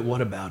good at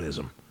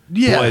whataboutism.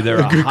 Yeah. Boy,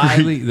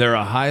 they're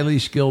a highly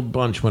skilled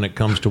bunch when it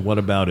comes to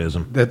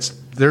whataboutism.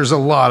 There's a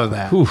lot of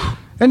that. Oof.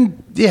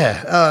 And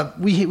yeah,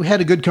 we had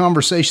a good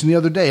conversation the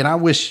other day, and I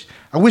wish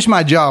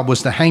my job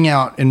was to hang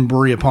out in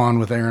Berea Pond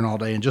with Aaron all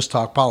day and just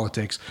talk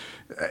politics.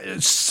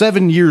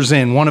 7 years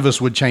in, one of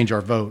us would change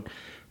our vote.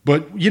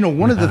 But you know,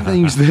 one of the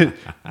things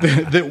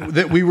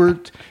that we were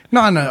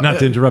not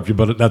to interrupt you,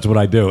 but that's what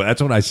I do.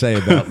 That's what I say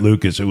about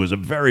Lucas, who was a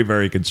very,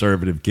 very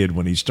conservative kid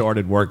when he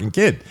started working.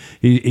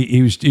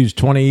 He was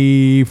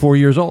 24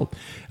 years old.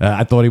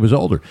 I thought he was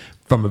older.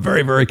 From a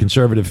very, very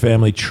conservative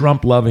family,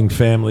 Trump-loving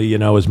family. You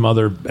know, his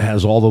mother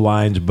has all the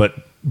lines, but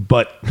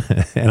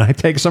and I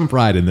take some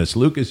pride in this.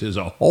 Lucas is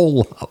a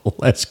whole lot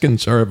less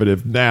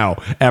conservative now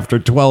after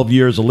 12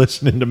 years of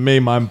listening to me,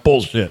 my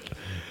bullshit.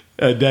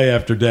 Day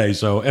after day.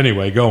 So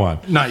anyway, go on.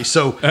 Nice.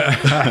 So,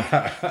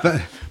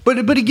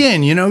 but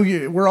again, you know,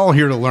 we're all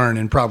here to learn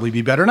and probably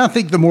be better. And I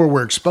think the more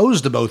we're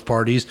exposed to both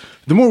parties,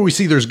 the more we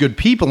see there's good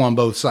people on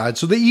both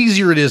sides. So the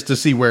easier it is to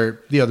see where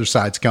the other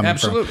side's coming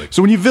Absolutely. from.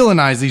 So when you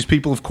villainize these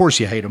people, of course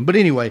you hate them. But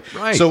anyway,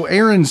 right. So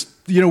Aaron's,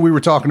 you know, we were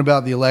talking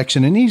about the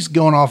election and he's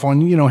going off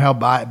on, you know, how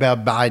bad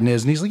Biden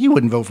is. And he's like, you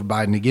wouldn't vote for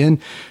Biden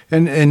again.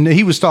 And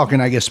he was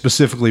talking, I guess,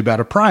 specifically about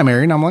a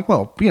primary. And I'm like,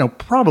 well, you know,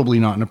 probably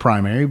not in a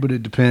primary, but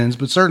it depends.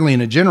 But certainly in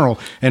a general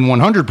and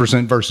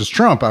 100% versus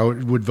Trump, I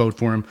would vote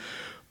for him.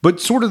 But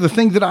sort of the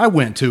thing that I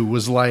went to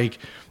was like,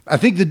 I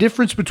think the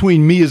difference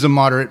between me as a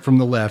moderate from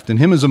the left and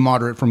him as a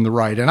moderate from the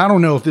right, and I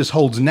don't know if this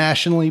holds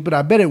nationally, but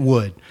I bet it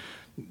would.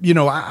 You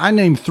know, I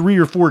named 3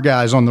 or 4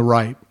 guys on the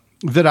right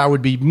that I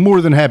would be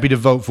more than happy to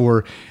vote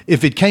for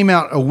if it came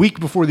out a week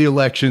before the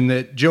election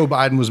that Joe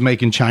Biden was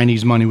making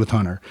Chinese money with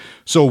Hunter.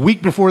 So a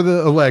week before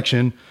the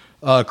election,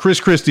 Chris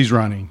Christie's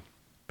running.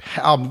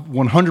 I'm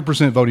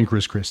 100% voting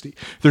Chris Christie.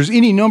 There's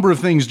any number of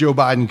things Joe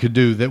Biden could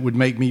do that would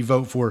make me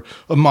vote for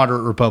a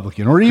moderate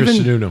Republican, or even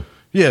Sununu.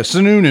 Yeah,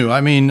 Sununu.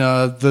 I mean,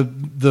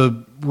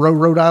 the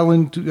Rhode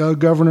Island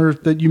governor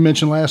that you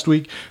mentioned last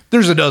week.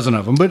 There's a dozen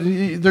of them, but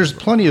there's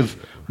plenty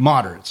of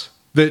moderates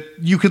that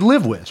you could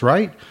live with,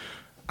 right?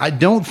 I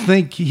don't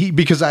think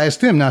because I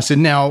asked him, and I said,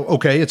 now,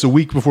 okay, it's a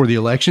week before the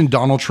election.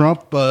 Donald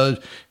Trump,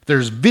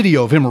 there's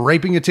video of him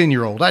raping a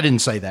 10-year-old. I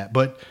didn't say that,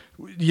 but,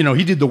 you know,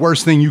 he did the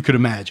worst thing you could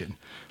imagine.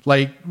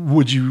 Like, who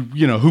would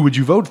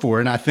you vote for?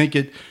 And I think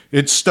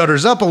it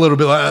stutters up a little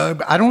bit.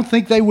 I don't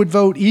think they would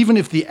vote, even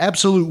if the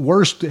absolute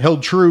worst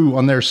held true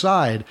on their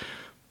side.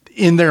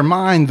 In their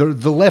mind,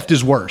 the left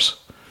is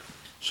worse.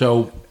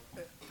 So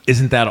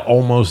isn't that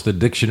almost the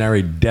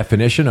dictionary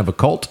definition of a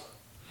cult?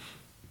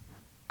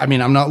 I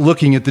mean, I'm not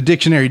looking at the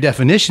dictionary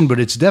definition, but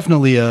it's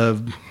definitely a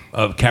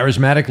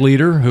charismatic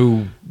leader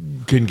who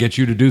can get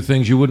you to do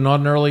things you wouldn't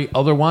ordinarily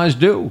otherwise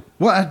do.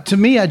 Well, to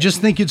me, I just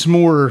think it's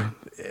more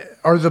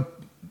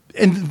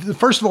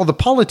first of all, the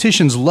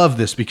politicians love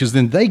this because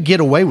then they get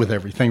away with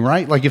everything,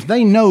 right? Like if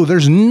they know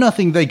there's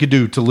nothing they could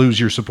do to lose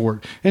your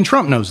support, and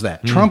Trump knows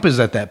that. Trump is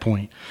at that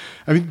point.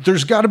 I mean,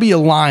 there's got to be a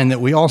line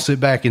that we all sit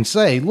back and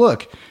say,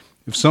 look,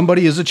 if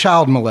somebody is a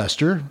child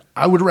molester,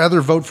 I would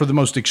rather vote for the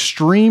most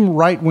extreme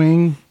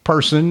right-wing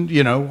person,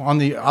 on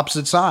the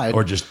opposite side.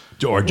 Or just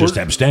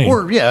abstain.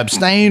 Or,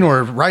 abstain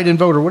or write-in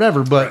vote or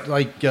whatever. But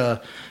I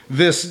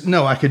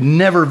could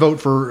never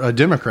vote for a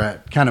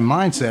Democrat kind of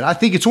mindset. I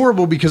think it's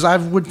horrible because I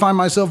would find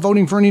myself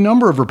voting for any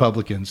number of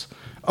Republicans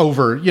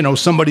over,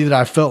 somebody that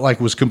I felt like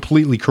was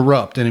completely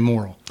corrupt and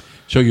immoral.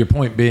 So your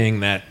point being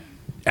that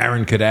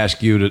Aaron could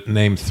ask you to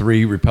name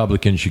 3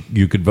 Republicans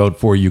you could vote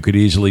for. You could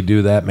easily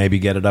do that, maybe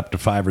get it up to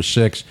 5 or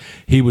 6.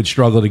 He would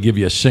struggle to give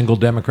you a single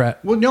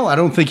Democrat? Well, no, I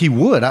don't think he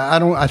would.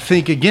 I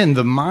think, again,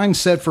 the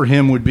mindset for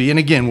him would be, and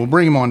again, we'll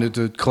bring him on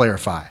to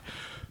clarify.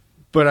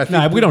 But I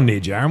think we don't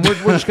need you, Aaron. We're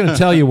just going to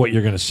tell you what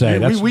you're going to say.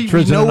 That's what we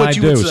Trizdon know and what I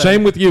you do. would say.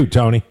 Same with you,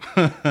 Tony.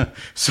 I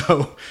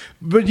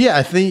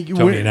think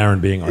Tony and Aaron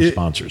being our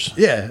sponsors.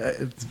 Yeah,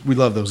 we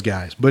love those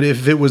guys. But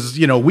if it was,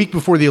 a week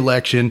before the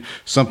election,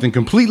 something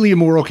completely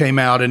immoral came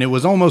out and it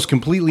was almost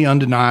completely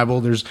undeniable.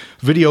 There's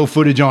video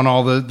footage on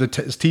all the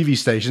TV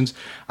stations.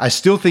 I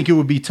still think it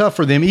would be tough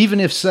for them,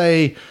 even if,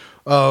 say,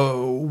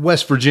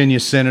 West Virginia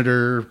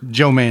Senator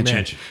Joe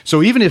Manchin.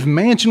 So even if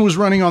Manchin was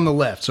running on the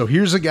left, so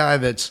here's a guy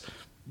that's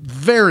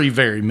very,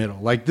 very middle.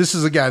 Like this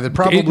is a guy that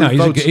probably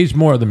votes. He's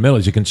more of the middle.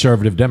 He's a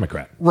conservative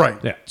Democrat.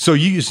 Right. Yeah. So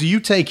you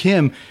take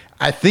him.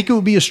 I think it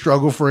would be a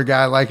struggle for a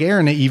guy like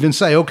Aaron to even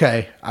say,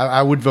 okay,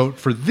 I would vote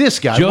for this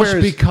guy. Just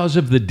because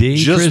of the D,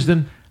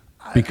 Trizdon?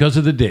 Because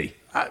of the D.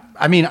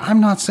 I mean, I'm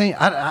not saying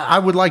I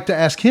would like to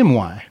ask him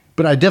why,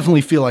 but I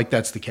definitely feel like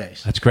that's the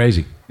case. That's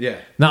crazy. Yeah.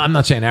 No, I'm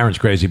not saying Aaron's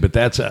crazy, but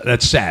that's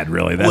sad,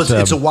 really.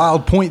 It's a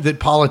wild point that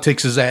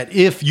politics is at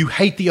if you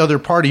hate the other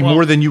party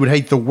more than you would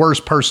hate the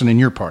worst person in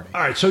your party.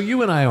 All right, so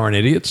you and I aren't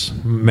idiots,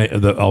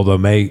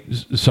 although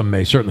some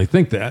may certainly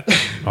think that.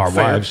 Our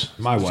wives,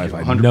 my wife,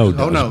 I know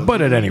does. Oh, no,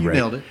 but at any rate,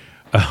 nailed it.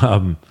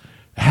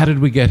 How did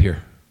we get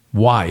here?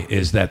 Why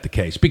is that the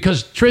case?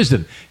 Because,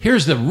 Trizdon,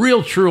 here's the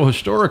real true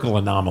historical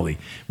anomaly.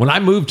 When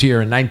I moved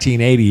here in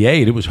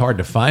 1988, it was hard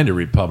to find a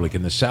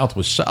Republican. The South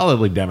was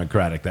solidly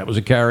Democratic. That was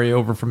a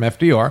carryover from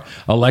FDR.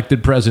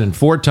 Elected president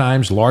 4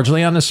 times,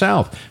 largely on the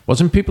South.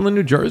 Wasn't people in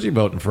New Jersey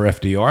voting for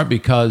FDR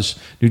because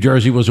New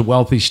Jersey was a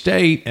wealthy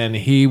state and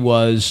he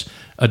was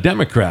a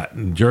Democrat.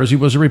 New Jersey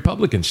was a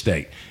Republican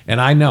state.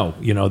 And I know,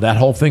 that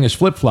whole thing is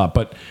flip-flop,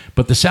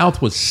 but the South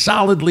was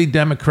solidly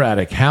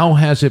Democratic. How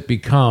has it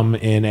become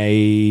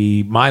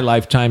in my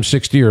lifetime,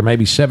 60 or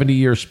maybe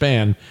 70-year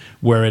span,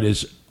 where it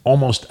is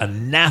almost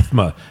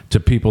anathema to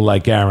people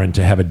like Aaron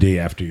to have a D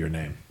after your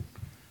name?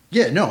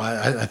 Yeah, no,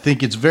 I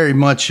think it's very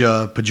much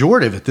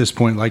pejorative at this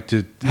point, like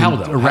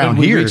around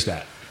we here. Reach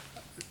that?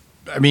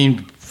 I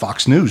mean,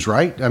 Fox News,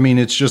 right? I mean,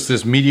 it's just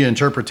this media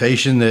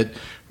interpretation that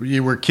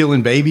we're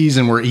killing babies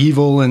and we're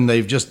evil, and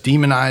they've just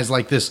demonized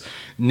like this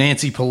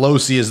Nancy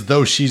Pelosi as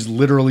though she's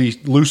literally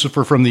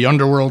Lucifer from the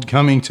underworld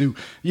coming to,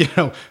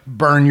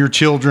 burn your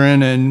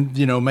children and,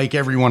 make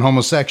everyone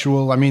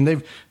homosexual. I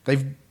mean,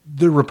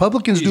 the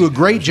Republicans do a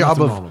great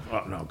job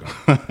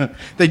of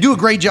they do a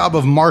great job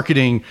of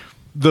marketing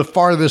the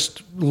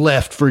farthest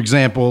left, for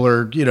example,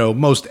 or,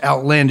 most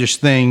outlandish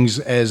things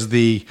as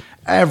the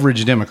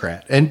average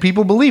Democrat. And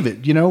people believe it.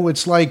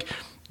 It's like,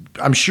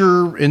 I'm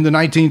sure in the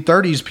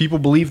 1930s, people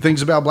believed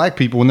things about black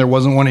people when there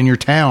wasn't one in your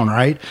town,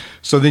 right?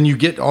 So then you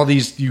get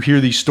you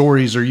hear these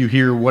stories or you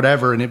hear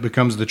whatever, and it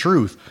becomes the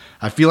truth.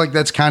 I feel like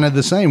that's kind of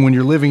the same when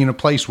you're living in a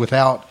place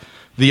without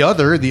the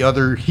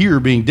other here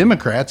being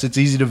Democrats. It's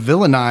easy to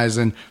villainize,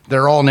 and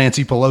they're all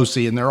Nancy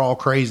Pelosi and they're all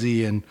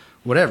crazy and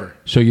whatever.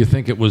 So you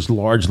think it was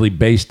largely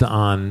based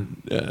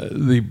on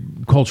the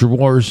culture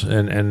wars,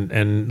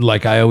 and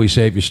like I always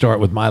say, if you start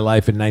with my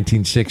life in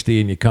 1960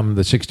 and you come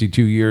the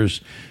 62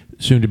 years,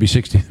 soon to be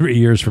 63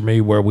 years for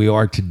me, where we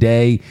are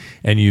today,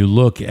 and you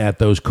look at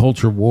those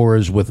culture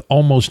wars with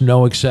almost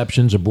no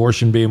exceptions,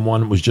 abortion being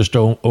one that was just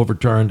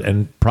overturned,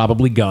 and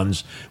probably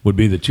guns would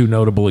be the 2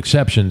 notable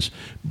exceptions.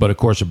 But of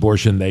course,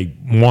 abortion, they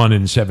won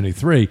in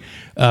 73.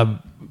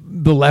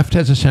 The left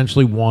has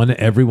essentially won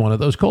every one of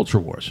those culture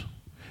wars.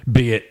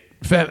 Be it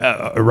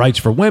rights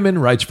for women,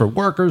 rights for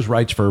workers,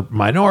 rights for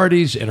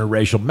minorities,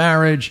 interracial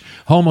marriage,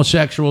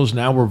 homosexuals.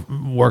 Now we're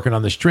working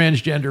on this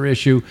transgender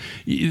issue.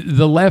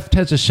 The left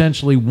has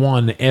essentially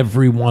won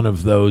every one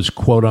of those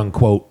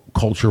quote-unquote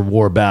culture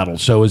war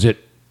battles. So is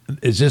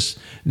this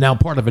now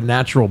part of a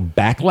natural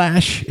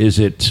backlash? Is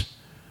it?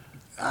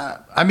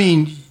 I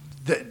mean,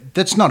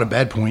 that's not a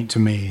bad point to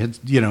me. It's,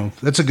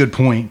 that's a good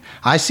point.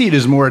 I see it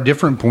as more a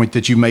different point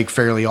that you make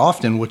fairly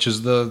often, which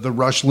is the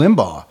Rush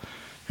Limbaugh.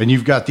 And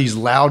you've got these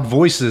loud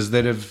voices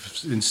that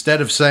have,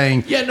 instead of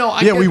saying,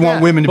 we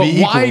want women to be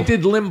equal. Why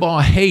did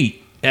Limbaugh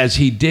hate as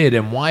he did,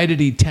 and why did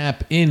he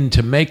tap in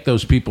to make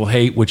those people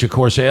hate, which, of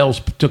course,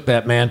 Ailes took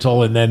that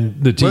mantle, and then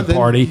the Tea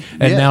Party,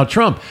 and now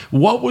Trump.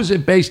 What was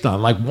it based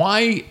on? Like,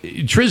 why?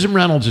 Tristan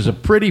Reynolds is a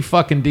pretty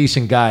fucking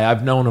decent guy.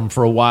 I've known him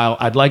for a while.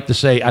 I'd like to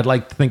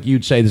think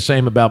you'd say the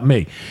same about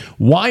me.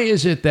 Why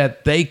is it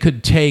that they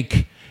could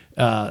take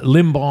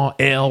Limbaugh,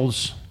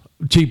 Ailes,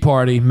 Tea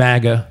Party,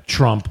 MAGA,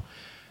 Trump,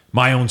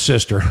 my own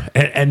sister,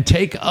 and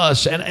take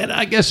us, and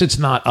I guess it's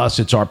not us,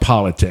 it's our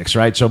politics,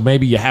 right? So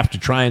maybe you have to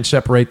try and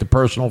separate the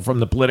personal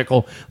from the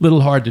political. Little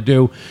hard to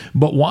do.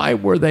 But why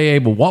were they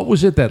able? What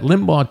was it that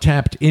Limbaugh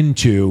tapped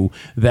into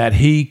that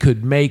he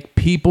could make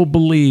people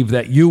believe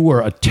that you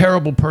were a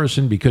terrible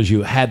person because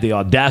you had the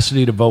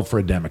audacity to vote for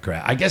a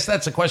Democrat? I guess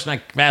that's a question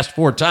I've asked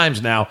 4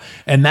 times now,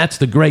 and that's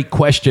the great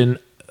question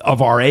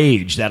of our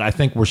age that I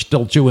think we're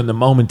still too in the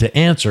moment to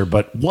answer.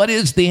 But what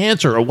is the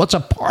answer, or what's a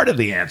part of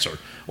the answer?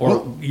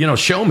 Or,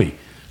 show me.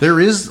 There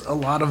is a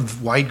lot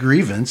of white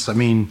grievance. I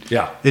mean,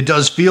 yeah, it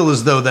does feel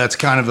as though that's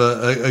kind of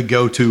a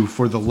go-to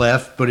for the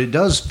left, but it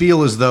does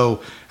feel as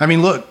though, I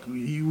mean, look,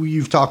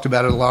 you've talked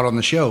about it a lot on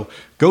the show.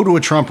 Go to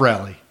a Trump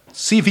rally.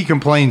 See if he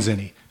complains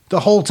any. The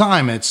whole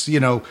time it's,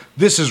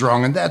 this is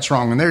wrong and that's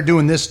wrong and they're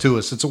doing this to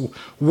us. It's a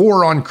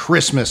war on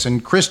Christmas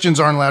and Christians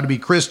aren't allowed to be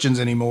Christians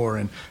anymore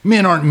and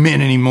men aren't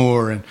men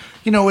anymore. And,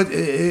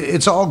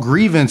 it's all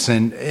grievance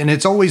and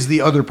it's always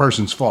the other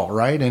person's fault,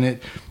 right?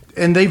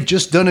 And they've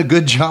just done a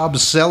good job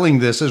selling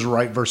this as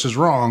right versus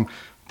wrong.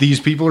 These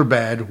people are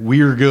bad.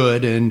 We're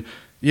good. And,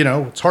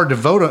 it's hard to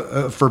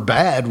vote for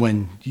bad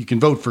when you can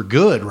vote for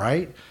good,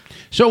 right?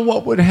 So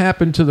what would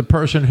happen to the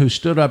person who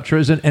stood up,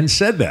 Tristan, and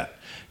said that?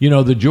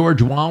 The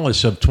George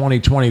Wallace of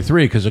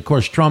 2023, because, of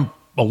course, Trump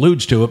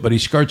alludes to it, but he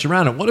skirts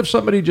around it. What if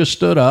somebody just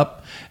stood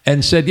up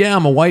and said, yeah,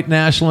 I'm a white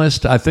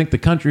nationalist. I think the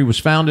country was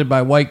founded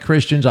by white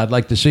Christians. I'd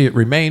like to see it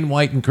remain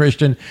white and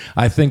Christian.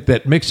 I think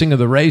that mixing of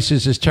the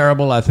races is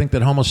terrible. I think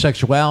that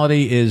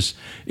homosexuality is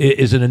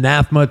an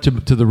anathema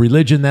to the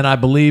religion that I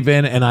believe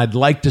in, and I'd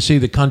like to see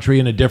the country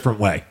in a different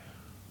way.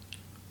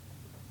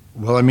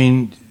 Well, I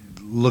mean,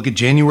 look at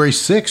January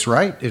 6th,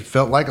 right? It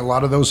felt like a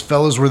lot of those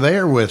fellas were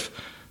there with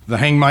the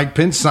Hang Mike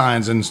Pence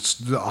signs and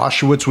the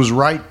Auschwitz was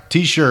right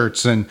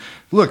T-shirts. And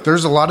look,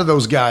 there's a lot of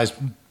those guys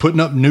putting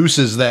up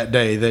nooses that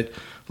day that,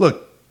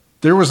 look,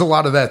 there was a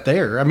lot of that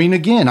there. I mean,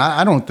 again,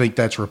 I don't think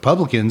that's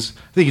Republicans.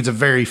 I think it's a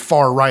very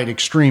far right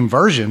extreme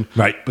version.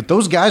 Right. But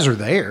those guys are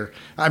there.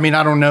 I mean,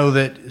 I don't know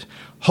that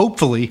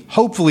hopefully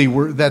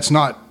that's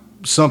not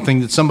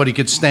something that somebody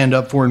could stand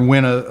up for and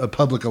win a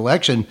public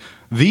election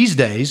these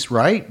days,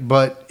 right?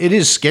 But it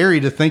is scary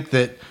to think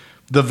that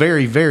the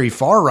very, very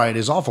far right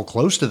is awful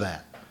close to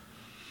that.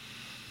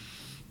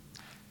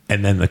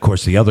 And then, of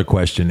course, the other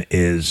question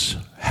is,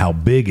 how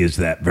big is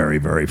that very,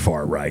 very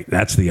far right?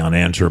 That's the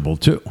unanswerable,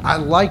 too. I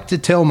like to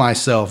tell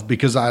myself,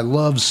 because I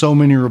love so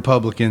many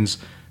Republicans,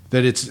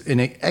 that it's an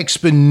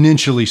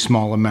exponentially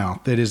small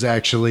amount that is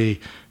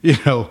actually,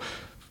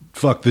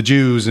 fuck the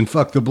Jews and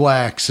fuck the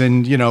blacks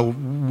and,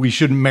 we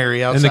shouldn't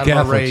marry outside of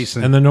our race.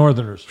 And the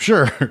Northerners.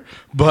 Sure.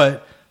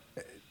 But,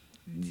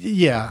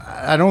 yeah,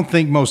 I don't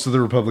think most of the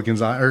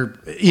Republicans or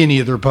any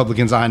of the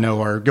Republicans I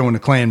know are going to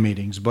Klan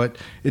meetings, but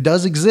it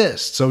does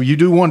exist. So you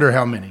do wonder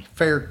how many.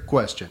 Fair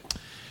question.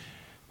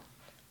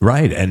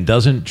 Right. And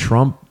doesn't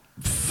Trump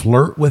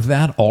flirt with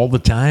that all the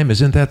time?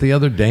 Isn't that the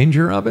other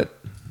danger of it?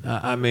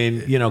 I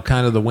mean,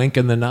 kind of the wink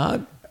and the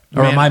nod?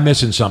 Or am I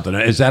missing something?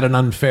 Is that an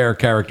unfair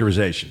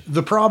characterization?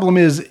 The problem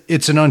is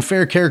it's an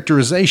unfair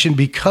characterization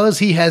because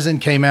he hasn't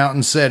came out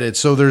and said it.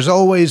 So there's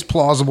always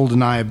plausible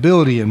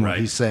deniability in what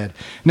he said.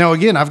 Now,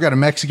 again, I've got a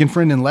Mexican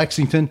friend in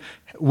Lexington,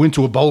 went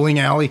to a bowling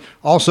alley.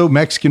 Also,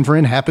 Mexican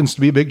friend happens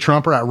to be a big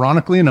Trumper,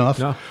 ironically enough.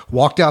 Yeah.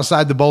 Walked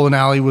outside the bowling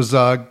alley, was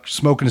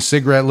smoking a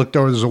cigarette, looked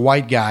over, there's a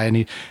white guy,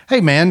 and hey,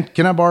 man,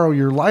 can I borrow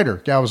your lighter?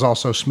 Guy was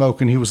also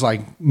smoking. He was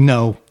like,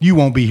 no, you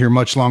won't be here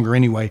much longer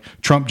anyway.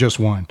 Trump just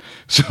won.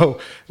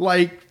 So,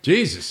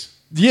 Jesus.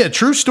 Yeah,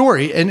 true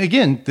story. And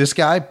again, this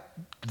guy,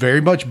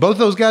 very much, both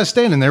those guys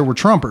standing there were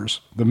Trumpers,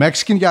 the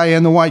Mexican guy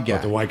and the white guy.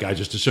 But the white guy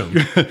just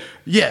assumed.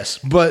 Yes,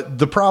 but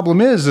the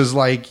problem is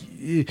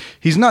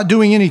he's not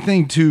doing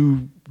anything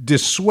to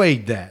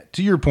dissuade that.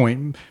 To your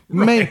point,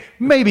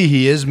 maybe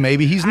he is,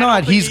 maybe he's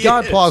not. He's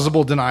got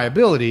plausible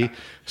deniability.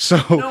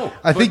 So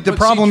I think the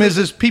problem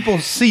is people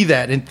see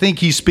that and think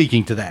he's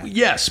speaking to that.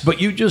 Yes,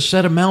 but you just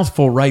said a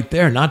mouthful right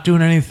there, not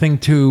doing anything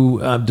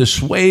to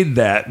dissuade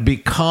that.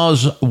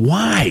 Because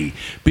why?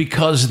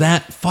 Because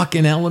that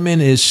fucking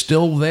element is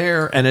still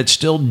there and it's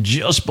still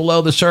just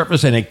below the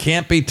surface and it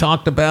can't be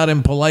talked about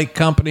in polite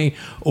company.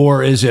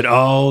 Or is it,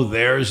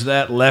 there's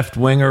that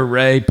left-winger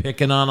Ray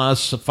picking on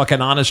us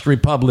fucking honest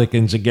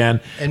Republicans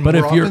again. And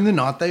more often than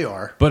not, they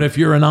are. But if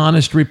you're an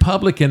honest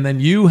Republican, then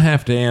you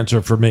have to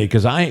answer for me,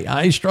 because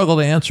I struggle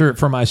to answer it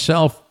for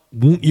myself.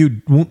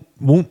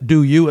 Won't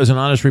do you as an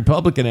honest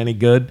Republican any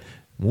good.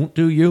 Won't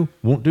do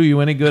you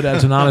any good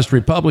as an honest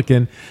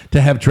Republican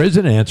to have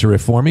Trizdon answer it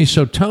for me.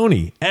 So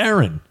Tony,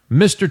 Aaron,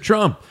 Mr.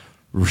 Trump,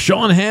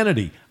 Sean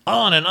Hannity,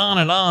 on and on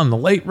and on, the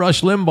late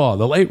Rush Limbaugh,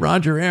 the late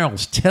Roger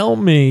Ailes. Tell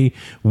me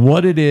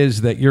what it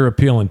is that you're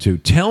appealing to.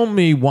 Tell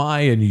me why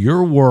in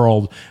your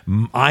world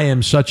I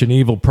am such an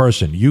evil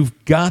person.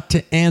 You've got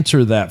to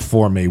answer that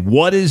for me.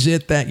 What is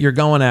it that you're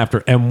going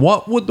after? And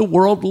what would the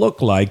world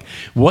look like?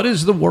 What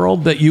is the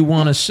world that you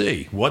want to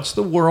see? What's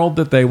the world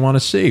that they want to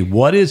see?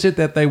 What is it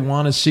that they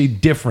want to see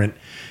different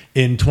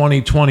in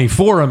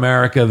 2024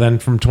 America than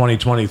from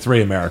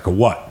 2023 America?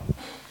 What?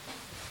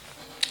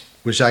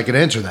 Wish I could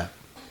answer that.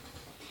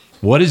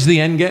 What is the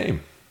end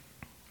game?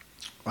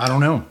 I don't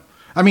know.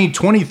 I mean,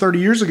 20, 30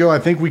 years ago, I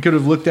think we could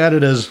have looked at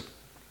it as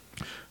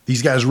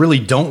these guys really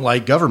don't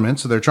like government,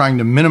 so they're trying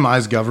to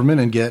minimize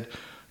government and get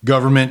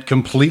government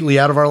completely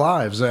out of our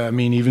lives. I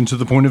mean, even to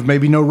the point of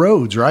maybe no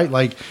roads, right?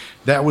 Like,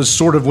 that was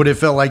sort of what it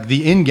felt like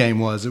the end game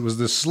was. It was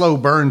this slow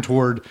burn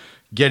toward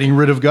getting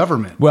rid of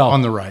government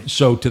on the right.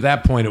 So to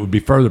that point, it would be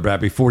further back,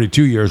 be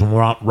 42 years when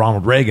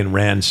Ronald Reagan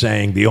ran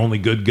saying the only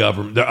good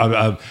government,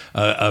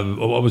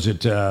 what was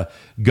it?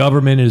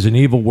 Government is an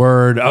evil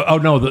word.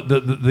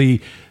 Was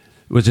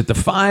it the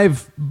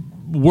 5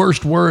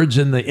 worst words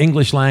in the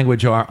English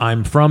language are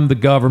I'm from the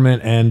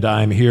government and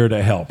I'm here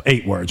to help.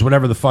 8 words,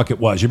 whatever the fuck it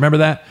was. You remember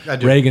that? I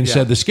do. Reagan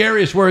said the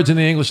scariest words in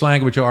the English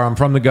language are I'm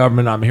from the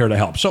government, I'm here to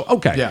help. So,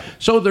 okay. Yeah.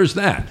 So there's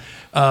that.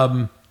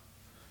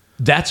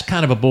 That's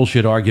kind of a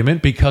bullshit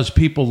argument because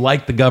people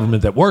like the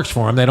government that works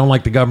for them. They don't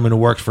like the government who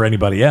works for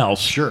anybody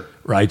else. Sure.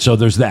 Right? So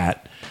there's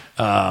that.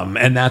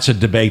 And that's a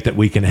debate that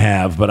we can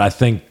have, but I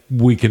think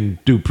we can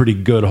do pretty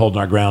good holding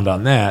our ground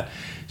on that.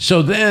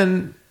 So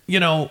then,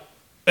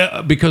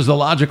 because the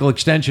logical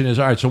extension is,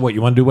 all right, so what,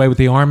 you want to do away with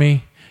the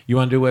Army? You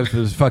want to do away with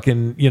the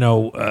fucking,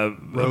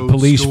 Roads,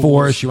 police schools,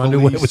 force? You want to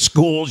do away police. with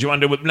schools? You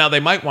want to do now they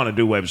might want to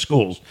do away with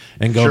schools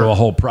and go Sure. to a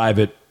whole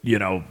private,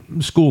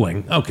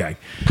 schooling. Okay.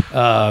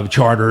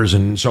 Charters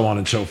and so on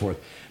and so forth.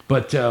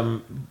 But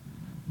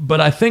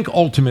I think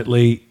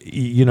ultimately,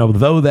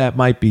 though that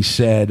might be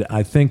said,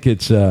 I think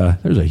it's,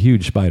 there's a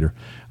huge spider.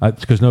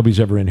 It's because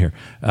nobody's ever in here,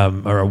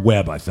 or a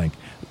web, I think.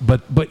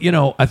 But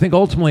I think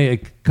ultimately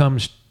it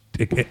comes,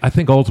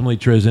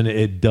 Trizdon,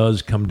 it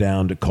does come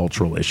down to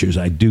cultural issues.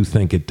 I do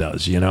think it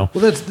does, Well,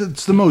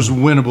 that's the most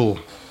winnable,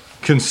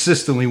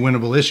 consistently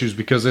winnable issues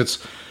because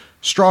it's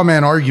straw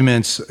man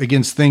arguments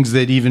against things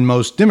that even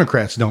most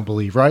Democrats don't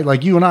believe, right?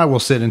 Like you and I will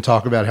sit and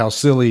talk about how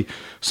silly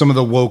some of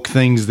the woke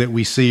things that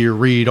we see or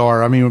read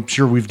are. I mean, I'm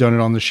sure we've done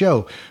it on the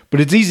show, but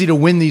it's easy to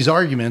win these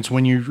arguments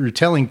when you're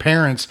telling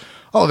parents,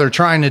 oh, they're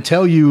trying to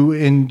tell you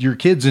and your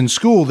kids in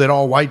school that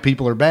all white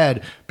people are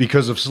bad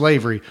because of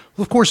slavery.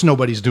 Well, of course,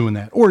 nobody's doing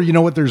that. Or you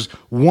know what? There's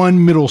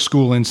one middle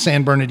school in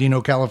San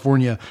Bernardino,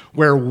 California,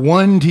 where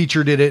one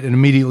teacher did it and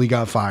immediately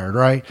got fired,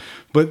 right?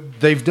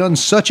 But they've done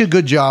such a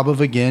good job of,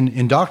 again,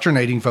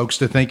 indoctrinating folks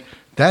to think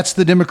that's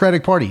the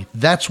Democratic Party.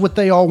 That's what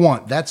they all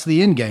want. That's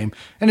the end game.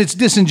 And it's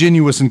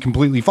disingenuous and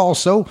completely false.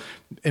 So,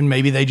 and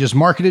maybe they just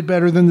market it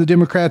better than the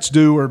Democrats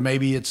do, or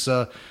maybe it's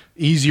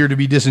easier to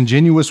be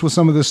disingenuous with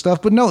some of this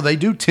stuff. But no, they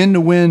do tend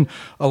to win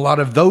a lot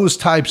of those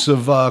types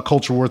of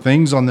culture war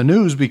things on the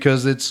news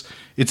because it's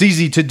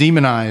easy to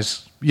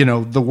demonize,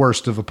 the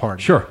worst of a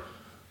party. Sure.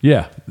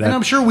 Yeah. And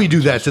I'm sure we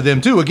do that to them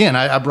too. Again,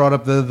 I brought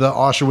up the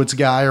Auschwitz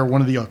guy or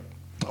one of the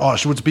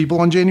Auschwitz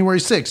people on January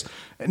 6th.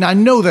 And I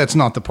know that's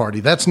not the party.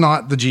 That's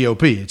not the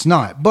GOP. It's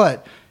not.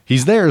 But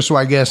he's there. So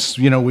I guess,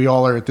 we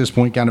all are at this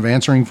point kind of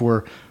answering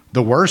for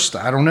the worst.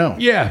 I don't know.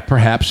 Yeah,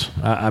 perhaps.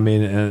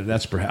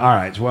 That's perhaps. All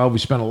right. Well, we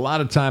spent a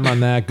lot of time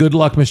on that. Good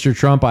luck, Mr.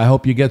 Trump. I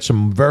hope you get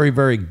some very,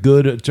 very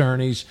good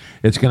attorneys.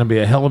 It's going to be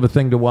a hell of a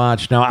thing to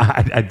watch. Now,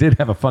 I did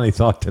have a funny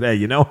thought today.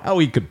 You know how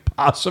he could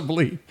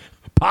possibly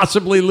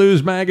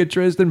lose MAGA,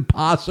 Trizdon?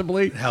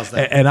 Possibly. How's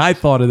that? And I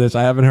thought of this.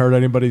 I haven't heard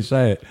anybody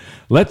say it.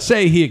 Let's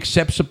say he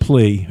accepts a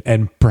plea,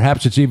 and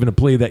perhaps it's even a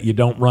plea that you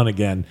don't run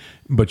again,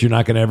 but you're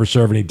not going to ever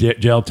serve any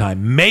jail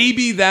time.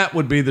 Maybe that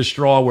would be the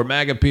straw where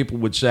MAGA people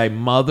would say,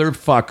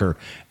 motherfucker,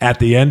 at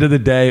the end of the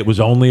day, it was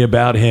only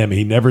about him.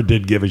 He never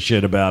did give a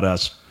shit about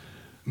us.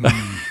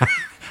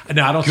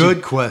 No, I don't.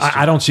 Good question.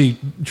 I don't see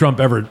Trump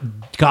ever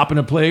copping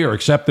a plea or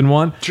accepting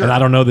one, Sure. and I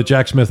don't know that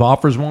Jack Smith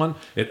offers one.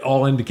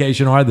 All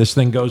indication are this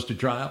thing goes to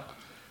trial.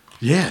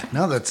 Yeah,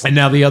 no, that's... And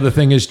now the other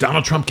thing is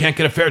Donald Trump can't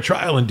get a fair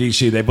trial in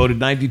D.C. They voted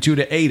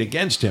 92-8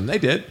 against him. They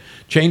did.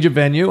 Change of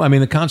venue. I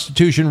mean, the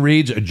Constitution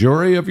reads a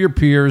jury of your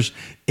peers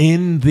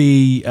in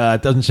the,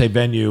 it doesn't say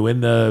venue,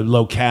 in the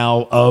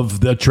locale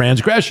of the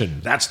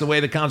transgression. That's the way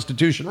the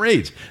Constitution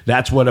reads.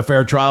 That's what a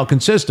fair trial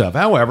consists of.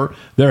 However,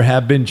 there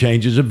have been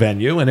changes of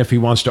venue, and if he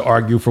wants to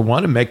argue for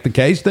one and make the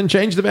case, then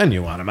change the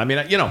venue on him. I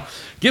mean,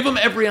 give him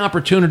every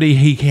opportunity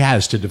he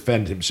has to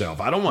defend himself.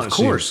 I don't want to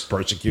see him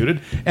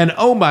persecuted. And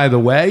oh, by the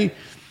way,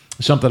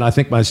 something I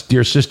think my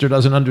dear sister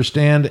doesn't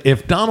understand.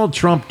 If Donald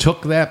Trump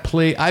took that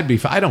plea, I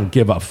don't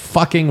give a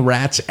fucking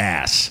rat's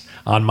ass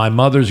on my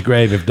mother's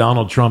grave if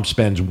Donald Trump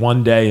spends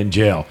one day in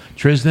jail.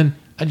 Trizdon,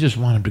 I just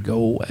want him to go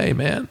away,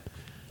 man.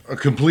 I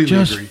completely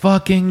just agree.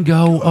 fucking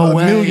go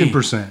away.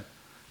 1,000,000%.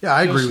 Yeah,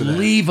 I agree with that.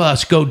 Leave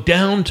us. Go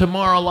down to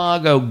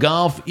Mar-a-Lago,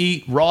 golf,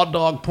 eat raw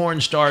dog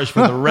porn stars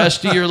for the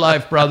rest of your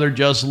life, brother.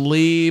 Just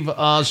leave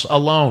us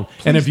alone.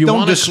 Please and if you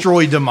don't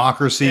destroy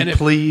democracy,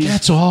 please.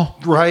 That's all.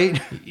 Right?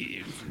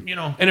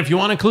 And if you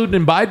want to include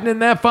Biden in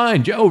that,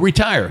 fine. Joe,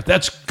 retire.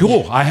 That's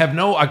cool.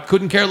 I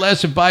couldn't care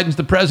less if Biden's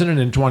the president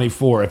in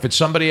 24. If it's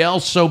somebody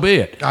else, so be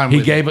it.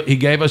 He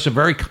gave us a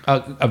very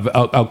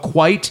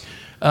quite.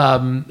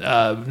 What's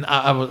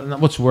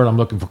the word I'm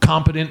looking for?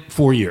 Competent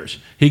 4 years.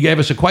 He gave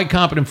us a quite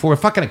competent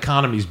fucking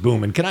economy's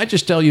booming. Can I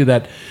just tell you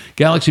that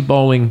Galaxy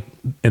Bowling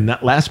in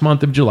that last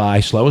month of July,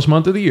 slowest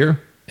month of the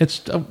year,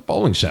 it's a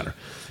bowling center.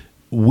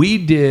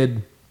 We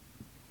did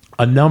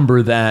a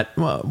number that,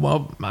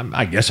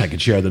 I guess I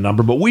could share the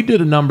number, but we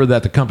did a number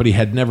that the company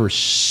had never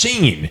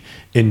seen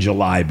in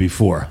July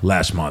before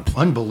last month.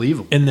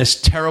 Unbelievable. In this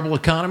terrible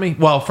economy.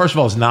 Well, first of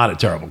all, it's not a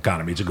terrible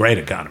economy. It's a great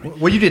economy.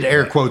 Well, you did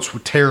air quotes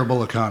with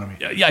terrible economy.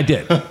 Yeah, I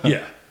did.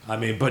 Yeah. I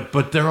mean,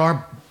 but there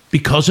are,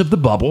 because of the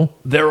bubble,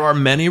 there are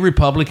many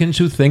Republicans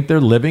who think they're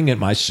living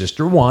in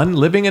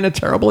a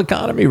terrible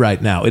economy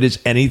right now. It is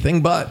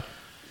anything but.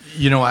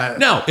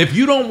 Now, if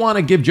you don't want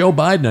to give Joe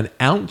Biden an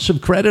ounce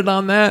of credit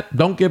on that,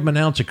 don't give him an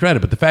ounce of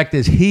credit. But the fact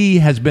is, he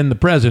has been the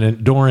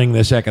president during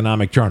this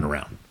economic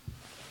turnaround.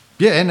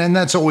 Yeah, and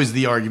that's always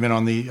the argument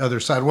on the other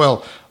side.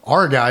 Well,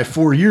 our guy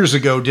 4 years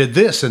ago did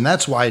this, and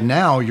that's why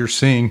now you're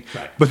seeing.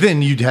 Right. But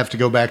then you'd have to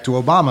go back to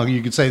Obama.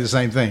 You could say the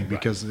same thing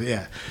because,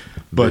 yeah.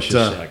 But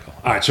cycle.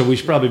 All right, so we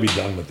should probably be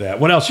done with that.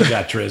 What else you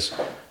got, Triz?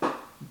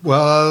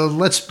 Well,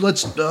 let's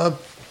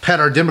pat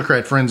our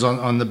Democrat friends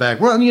on the back.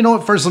 Well, you know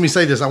what? First, let me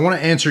say this. I want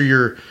to answer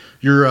your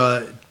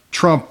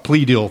Trump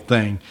plea deal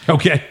thing.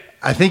 Okay.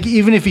 I think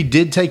even if he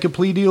did take a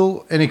plea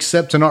deal and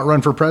accept to not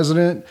run for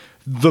president,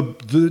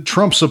 the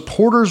Trump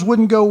supporters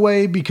wouldn't go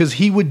away because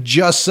he would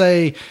just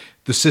say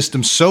the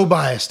system's so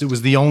biased. It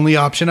was the only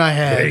option I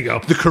had. There you go.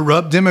 The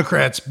corrupt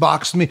Democrats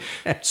boxed me.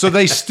 So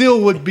they still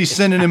would be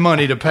sending him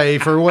money to pay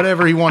for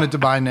whatever he wanted to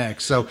buy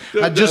next. So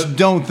I just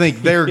don't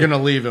think they're going to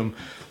leave him.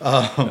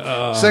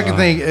 Second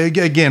thing,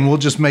 again, we'll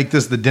just make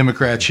this the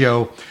Democrat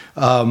show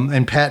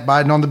and pat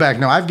Biden on the back.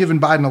 Now, I've given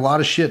Biden a lot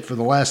of shit for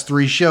the last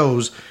 3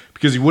 shows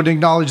because he wouldn't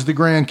acknowledge the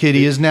grandkid.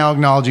 He is now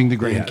acknowledging the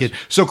grandkid.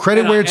 So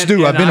credit where it's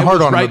due. I've been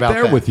hard on him about that.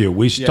 Right there with you.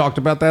 We talked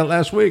about that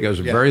last week. It was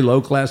a very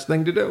low-class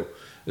thing to do.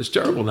 It's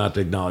terrible not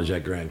to acknowledge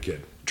that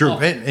grandkid. True.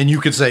 And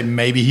you could say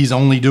maybe he's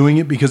only doing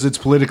it because it's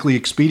politically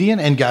expedient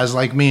and guys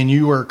like me and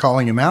you are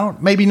calling him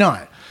out. Maybe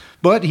not.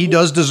 But he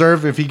does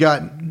deserve, if he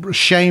got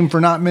shame for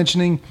not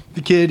mentioning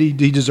the kid, he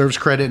deserves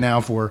credit now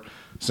for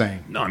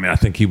saying. No, I mean, I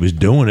think he was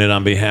doing it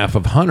on behalf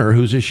of Hunter,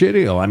 who's a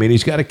shitty-o. I mean,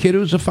 he's got a kid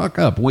who's a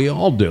fuck-up. We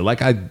all do.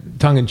 Like I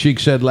tongue-in-cheek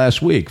said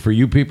last week, for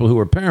you people who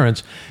are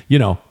parents,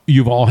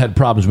 you've all had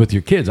problems with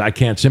your kids. I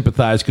can't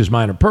sympathize because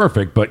mine are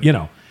perfect, but,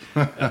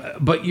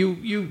 but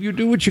you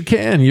do what you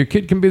can. Your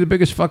kid can be the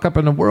biggest fuck up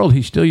in the world.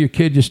 He's still your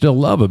kid. You still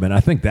love him, and I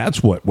think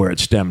that's where it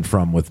stemmed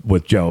from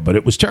with Joe. But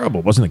it was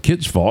terrible. It wasn't the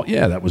kid's fault.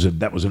 Yeah, that was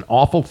an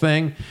awful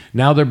thing.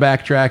 Now they're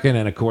backtracking,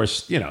 and of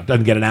course,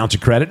 doesn't get an ounce of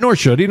credit, nor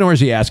should he, nor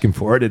is he asking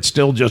for it. It's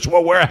still just,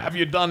 well, where have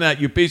you done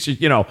that? You piece of,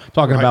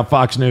 talking about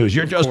Fox News.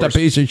 You're just a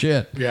piece of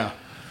shit. Yeah.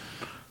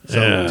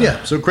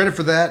 So credit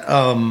for that.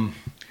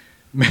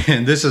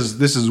 Man, this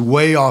is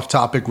way off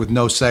topic with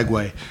no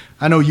segue.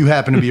 I know you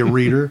happen to be a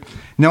reader.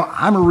 Now,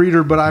 I'm a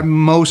reader, but I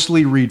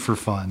mostly read for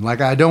fun. Like,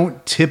 I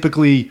don't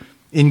typically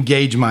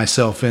engage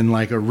myself in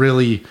like a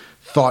really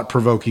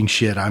thought-provoking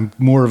shit. I'm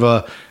more of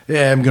I'm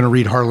going to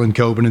read Harlan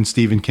Coben and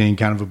Stephen King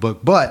kind of a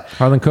book. But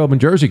Harlan Coben,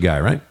 Jersey guy,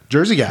 right?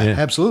 Jersey guy,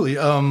 absolutely.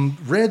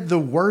 Read the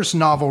worst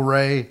novel,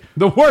 Ray.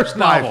 The worst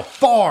novel?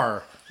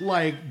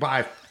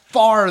 By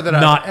far that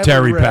I've ever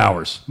Terry read.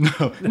 Powers.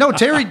 No,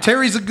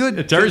 Terry's a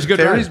good. Terry's good.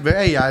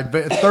 Hey, I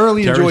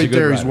thoroughly enjoyed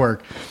Terry's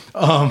work.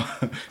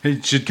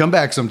 He should come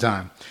back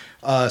sometime.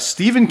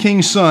 Stephen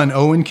King's son,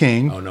 Owen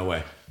King. Oh, no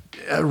way.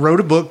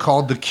 Wrote a book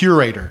called The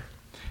Curator.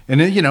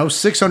 And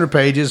 600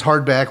 pages,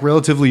 hardback,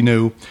 relatively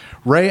new.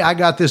 Ray, I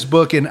got this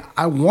book and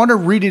I want to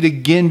read it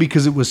again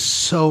because it was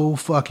so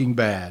fucking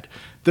bad.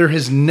 There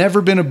has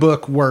never been a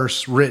book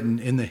worse written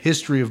in the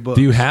history of books.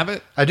 Do you have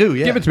it? I do,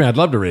 yeah. Give it to me. I'd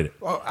love to read it.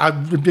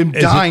 I've been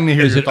dying to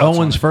hear your thoughts on it. Is it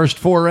Owen's first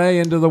foray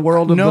into the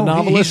world of the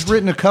novelist? No, he's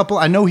written a couple.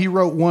 I know he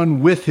wrote one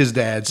with his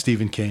dad,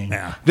 Stephen King,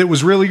 that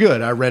was really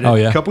good. I read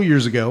it a couple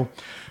years ago.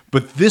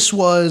 But this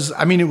was,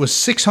 it was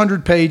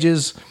 600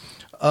 pages.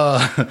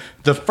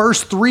 The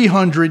first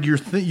 300, you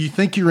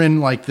think you're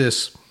in like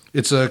this.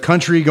 It's a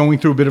country going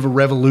through a bit of a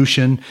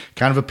revolution,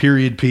 kind of a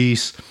period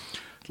piece.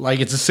 Like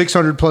it's a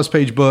 600 plus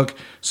page book.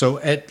 So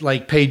at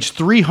like page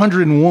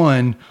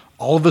 301,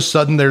 all of a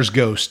sudden there's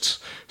ghosts.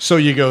 So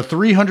you go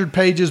 300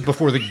 pages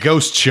before the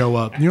ghosts show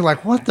up. And you're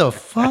like, what the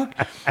fuck?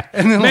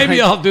 And then maybe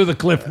I'll do the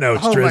Cliff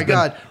Notes. Oh my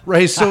God.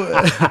 Right.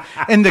 So,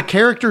 and the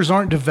characters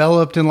aren't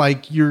developed and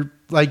you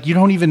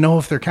don't even know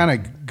if they're kind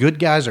of good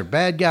guys or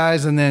bad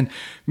guys. And then,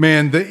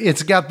 man,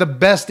 it's got the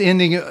best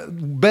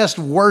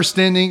worst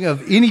ending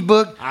of any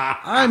book.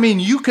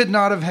 You could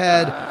not have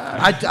had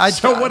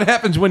So what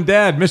happens when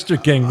Dad,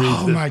 Mr. King,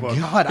 reads this my book?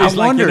 God, He's I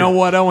like, wonder. you know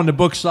what, Owen, the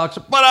book sucks,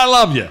 but I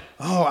love you.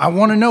 Oh, I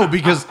want to know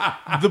because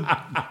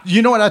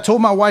you know what I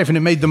told my wife, and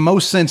it made the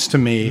most sense to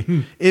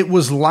me. It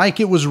was like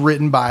it was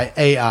written by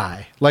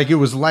AI. Like it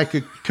was like a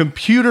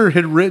computer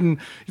had written,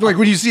 like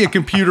when you see a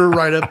computer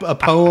write up a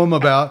poem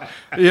about,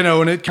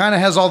 and it kind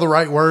of has all the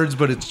right words,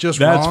 but it's just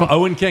That's wrong.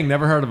 Owen King.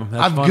 Never heard of him.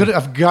 That's funny.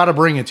 I've got to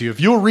bring it to you. If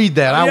you'll read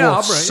that, I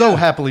will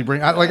happily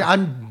bring.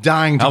 I'm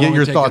dying to get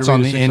your thoughts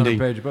on the ending.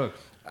 Page book?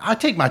 I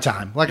take my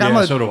time. Like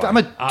Yeah, so do I. I'm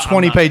a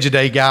 20-page a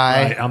day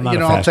guy. Right, I'm not a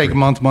I'll fast take a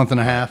reader. month and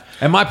a half.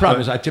 And my problem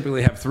is I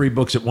typically have 3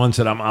 books at once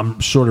that I'm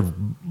sort of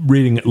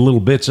reading little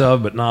bits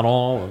of, but not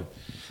all.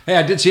 Hey,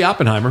 I did see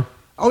Oppenheimer.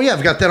 Oh yeah,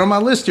 I've got that on my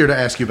list here to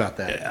ask you about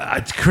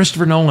that.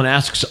 Christopher Nolan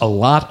asks a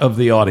lot of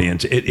the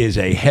audience. It is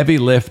a heavy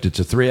lift. It's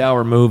a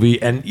 3-hour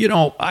movie. And,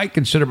 I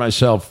consider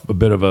myself a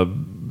bit of a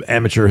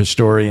amateur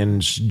historian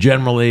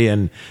generally,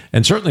 and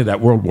certainly that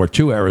World War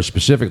II era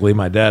specifically.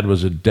 My dad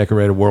was a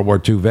decorated World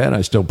War II vet.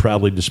 I still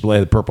proudly display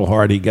the Purple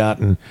Heart he got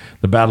in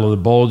the Battle of the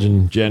Bulge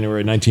in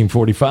January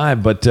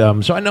 1945. But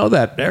so I know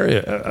that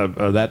area,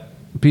 that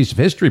piece of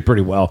history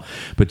pretty well.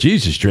 But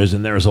Jesus,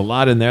 Trizdon, there's a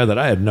lot in there that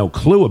I had no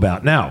clue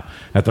about. Now,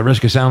 at the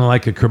risk of sounding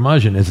like a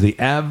curmudgeon, is the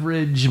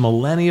average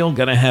millennial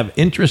going to have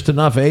interest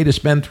enough, to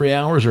spend 3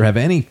 hours or have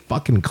any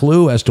fucking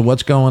clue as to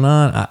what's going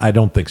on? I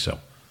don't think so.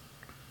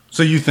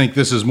 So you think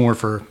this is more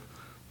for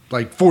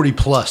like 40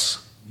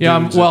 plus? Yeah,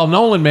 dudes well,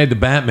 Nolan made the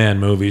Batman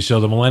movie, so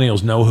the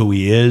millennials know who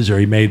he is, or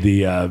he made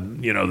the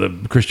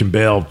the Christian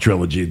Bale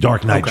trilogy,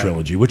 Dark Knight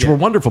trilogy, which were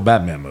wonderful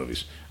Batman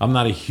movies. I'm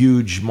not a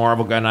huge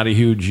Marvel guy, not a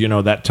huge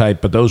that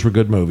type, but those were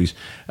good movies.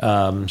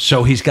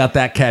 So he's got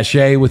that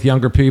cachet with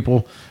younger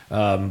people.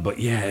 But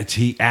yeah,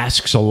 he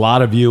asks a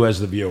lot of you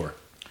as the viewer.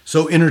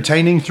 So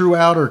entertaining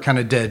throughout, or kind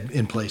of dead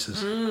in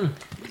places?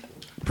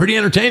 Pretty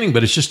entertaining,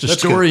 but it's just a That's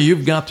story good.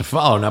 you've got to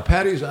follow. Now,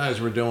 Patty's eyes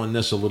were doing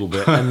this a little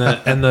bit, and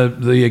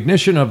the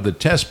ignition of the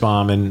test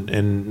bomb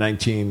in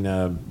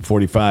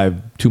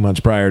 1945, 2 months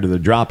prior to the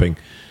dropping,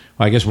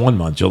 well, I guess 1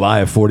 month, July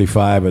of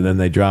 45, and then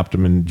they dropped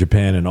them in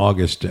Japan in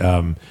August,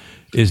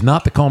 is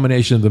not the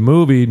culmination of the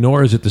movie,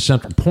 nor is it the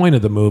central point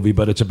of the movie,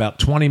 but it's about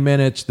 20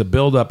 minutes, the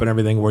build-up and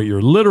everything, where you're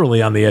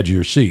literally on the edge of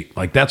your seat.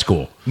 Like, that's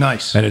cool.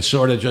 Nice. And it's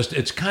sort of just,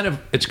 it's kind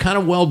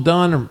of well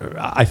done,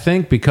 I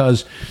think,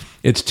 because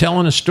it's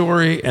telling a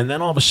story, and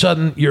then all of a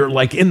sudden you're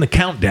like in the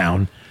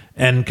countdown.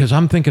 And because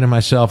I'm thinking to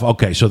myself,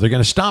 okay, so they're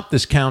going to stop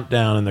this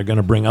countdown and they're going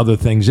to bring other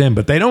things in,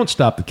 but they don't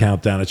stop the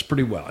countdown. It's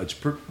pretty well. It's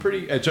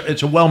pretty.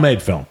 It's a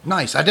well-made film.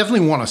 Nice. I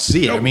definitely want to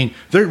see it. I mean,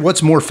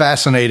 what's more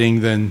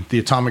fascinating than the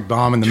atomic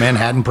bomb and the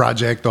Manhattan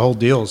Project? The whole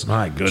deal's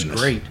My goodness, it's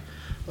great.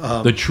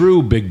 The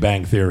true Big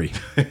Bang Theory.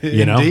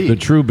 Indeed. The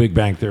true Big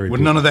Bang Theory.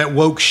 With none of that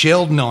woke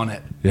Sheldon on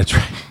it. That's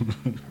right.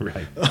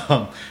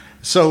 Right.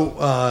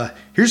 So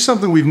here's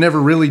something we've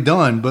never really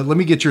done, but let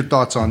me get your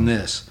thoughts on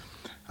this.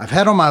 I've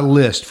had on my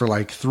list for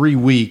like 3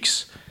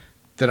 weeks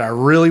that I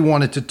really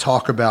wanted to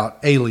talk about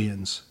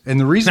aliens. And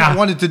the reason I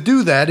wanted to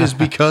do that is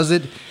because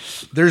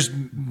there's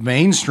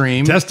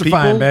mainstream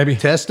Testifying, people baby.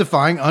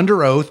 testifying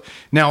under oath.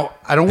 Now,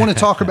 I don't want to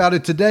talk about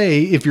it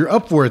today. If you're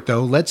up for it,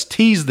 though, let's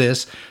tease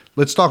this.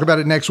 Let's talk about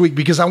it next week,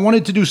 because I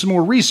wanted to do some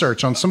more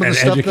research on some of the And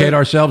stuff educate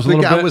ourselves a the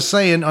little guy bit. was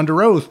saying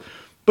under oath.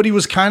 But he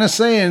was kind of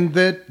saying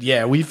that,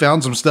 yeah, we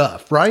found some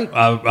stuff, right?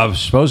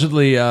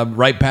 Supposedly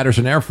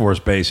Wright-Patterson Air Force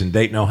Base in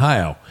Dayton,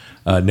 Ohio,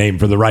 named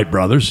for the Wright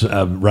brothers,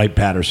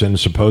 Wright-Patterson.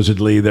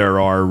 Supposedly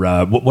there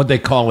are, what they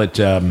call it,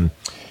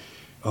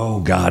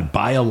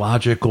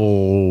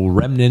 biological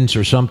remnants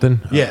or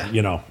something.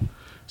 Yeah.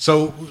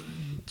 So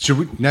should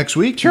we next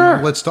week?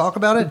 Sure. Let's talk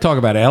about it. Talk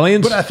about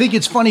aliens. But I think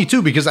it's funny,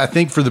 too, because I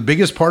think for the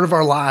biggest part of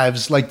our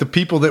lives, like the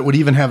people that would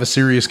even have a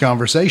serious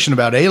conversation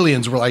about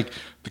aliens were like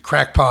the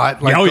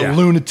crackpot, like the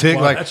lunatic.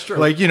 Well, like, that's true.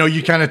 like,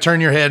 you kind of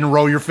turn your head and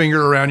roll your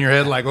finger around your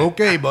head like,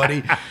 okay,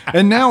 buddy.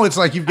 And now it's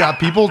like you've got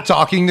people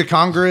talking to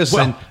Congress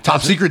and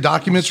top secret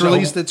documents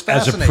released. It's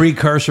as fascinating. a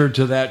precursor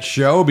to that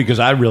show, because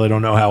I really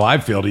don't know how I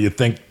feel. Do you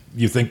think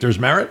there's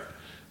merit?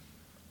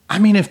 I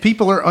mean, if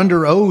people are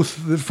under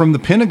oath from the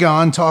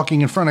Pentagon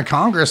talking in front of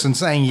Congress and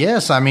saying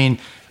yes, I mean,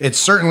 it's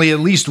certainly at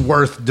least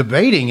worth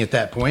debating at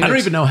that point. I don't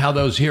even know how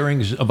those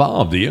hearings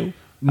evolved. Do you?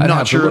 I'd Not have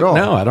to sure look- at all.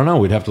 No, I don't know.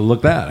 We'd have to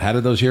look that. How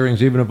did those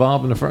hearings even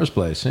evolve in the first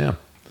place? Yeah,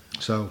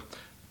 So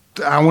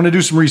I want to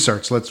do some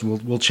research.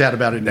 We'll chat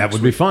about it next that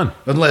would be week. fun.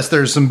 Unless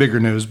there's some bigger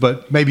news,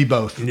 but maybe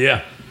both.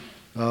 Yeah.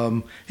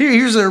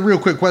 Here's a real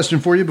quick question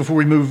for you before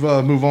we move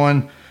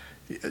on.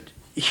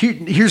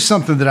 Here's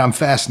something that I'm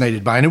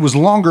fascinated by, and it was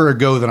longer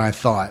ago than I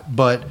thought.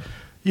 But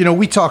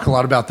we talk a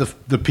lot about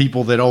the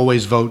people that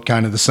always vote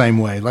kind of the same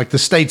way, like the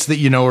states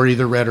that are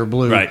either red or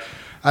blue. Right.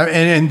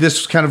 And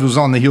this kind of was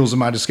on the heels of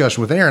my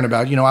discussion with Aaron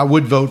about I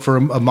would vote for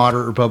a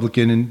moderate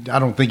Republican, and I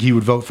don't think he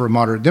would vote for a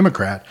moderate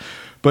Democrat.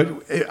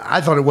 But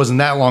I thought it wasn't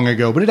that long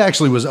ago, but it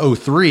actually was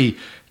 2003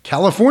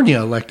 California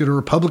elected a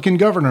Republican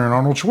governor in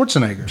Arnold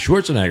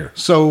Schwarzenegger.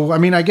 So, I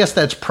mean, I guess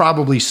that's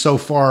probably so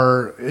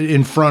far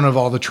in front of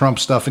all the Trump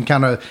stuff and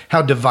kind of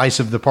how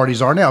divisive the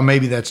parties are now.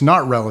 Maybe that's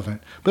not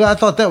relevant. But I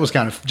thought that was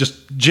kind of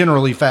just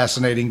generally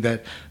fascinating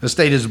that a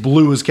state as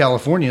blue as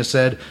California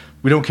said,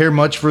 we don't care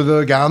much for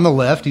the guy on the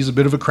left. He's a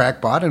bit of a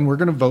crackpot, and we're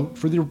going to vote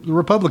for the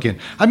Republican.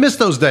 I miss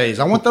those days.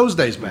 I want those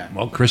days back.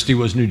 Well, Christie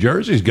was New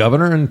Jersey's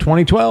governor in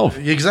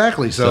 2012.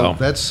 Exactly. So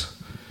that's...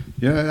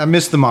 Yeah, I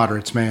miss the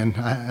moderates, man.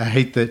 I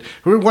hate that.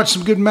 We watched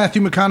some good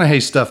Matthew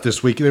McConaughey stuff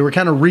this week. They were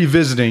kind of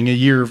revisiting a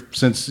year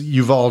since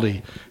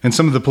Uvalde and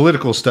some of the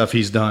political stuff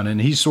he's done.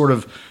 And he sort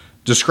of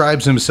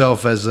describes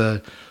himself as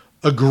a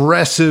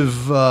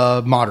aggressive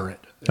moderate.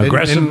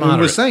 Aggressive moderate.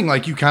 And was saying,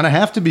 like, you kind of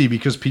have to be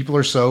because people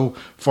are so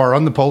far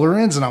on the polar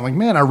ends. And I'm like,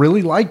 man, I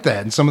really like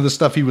that. And some of the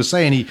stuff he was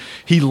saying,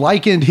 he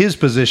likened his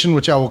position,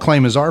 which I will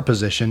claim is our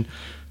position,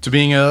 to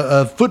being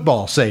a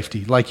football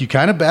safety. Like, you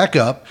kind of back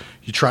up.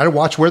 You try to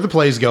watch where the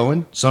play's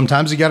going.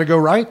 Sometimes you got to go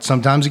right.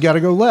 Sometimes you got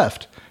to go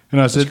left. And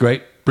I said,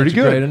 great. Pretty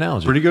good. Great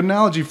analogy. Pretty good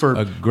analogy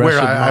for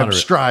where I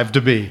strive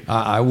to be.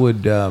 I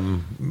would,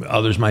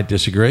 others might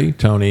disagree,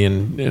 Tony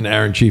and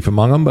Aaron Chief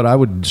among them, but I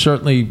would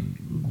certainly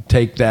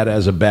take that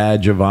as a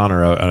badge of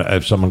honor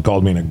if someone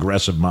called me an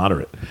aggressive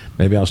moderate.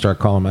 Maybe I'll start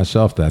calling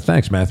myself that.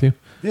 Thanks, Matthew.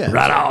 Yeah.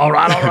 All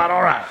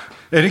right.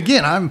 And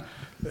again,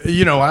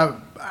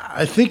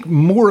 I think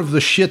more of the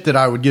shit that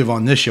I would give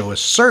on this show is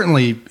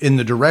certainly in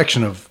the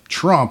direction of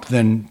Trump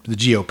than the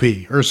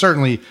GOP, or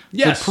certainly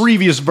the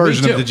previous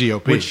version of the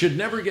GOP. Which should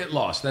never get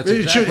lost. That's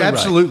exactly right.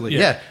 Absolutely,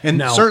 yeah.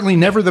 And certainly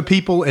never the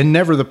people and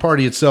never the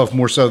party itself,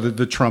 more so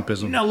the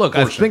Trumpism. Now, look,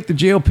 portion. I think the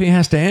GOP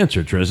has to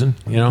answer, Trizdon.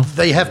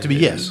 They have to be,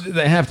 yes.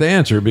 They have to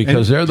answer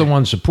because they're the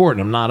ones supporting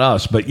them, not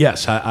us. But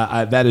yes,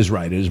 I that is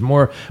right. It is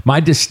more, my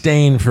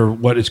disdain for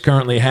what is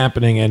currently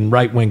happening in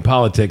right-wing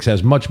politics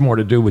has much more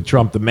to do with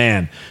Trump the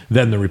man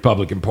than the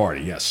Republican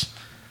Party, yes.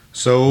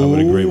 So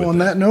on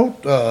that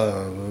note,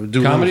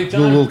 do a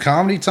little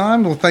comedy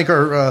time. We'll thank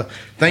our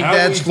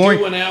Dad's Flooring.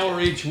 How we do an hour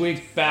each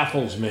week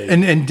baffles me.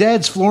 And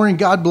Dad's Flooring,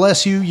 God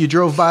bless you. You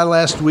drove by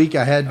last week.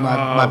 I had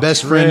my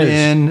best friend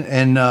in,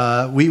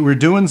 and we were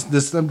doing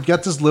this. I've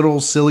got this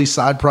little silly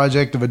side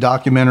project of a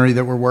documentary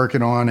that we're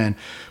working on, and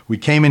we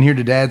came in here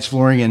to Dad's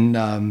Flooring,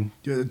 and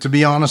to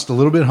be honest, a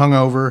little bit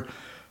hungover.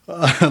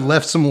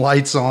 Left some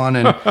lights on,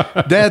 and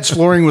Dad's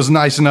Flooring was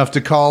nice enough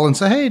to call and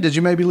say, hey, did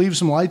you maybe leave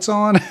some lights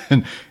on?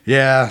 And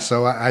yeah,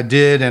 so I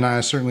did, and I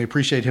certainly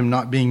appreciate him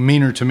not being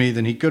meaner to me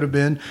than he could have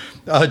been.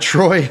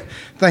 Troy,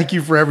 thank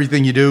you for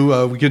everything you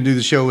do. We couldn't do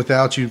the show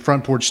without you.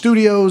 Front Porch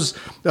Studios.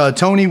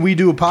 Tony, We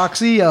Do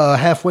Epoxy,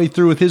 halfway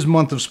through with his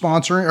month of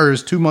sponsoring, or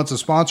his 2 months of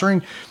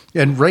sponsoring.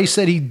 And Ray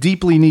said he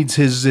deeply needs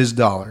his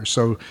dollars.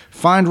 So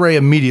find Ray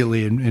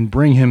immediately and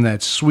bring him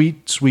that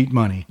sweet, sweet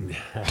money.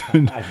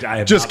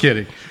 Just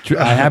kidding.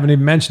 I haven't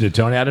even mentioned it,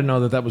 Tony. I didn't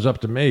know that was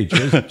up to me.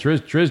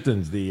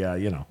 Trizdon's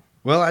the,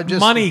 Well, I just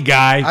money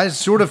guy. I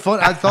sort of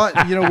I thought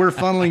we're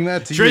funneling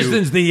that to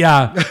Trizdon's you.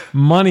 The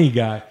money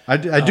guy. I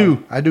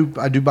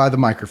do buy the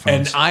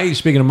microphones. And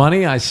speaking of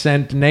money, I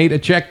sent Nate a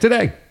check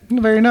today.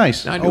 Very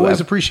nice. I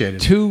always appreciate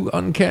it. 2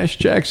 uncashed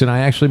checks, and I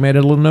actually made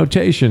a little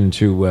notation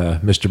to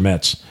Mr.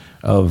 Metz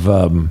of,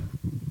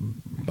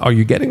 are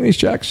you getting these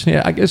checks?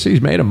 Yeah, I guess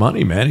he's made of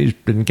money, man. He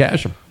didn't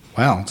cash them.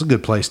 Wow, it's a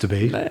good place to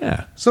be.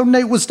 Yeah. So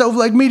Nate with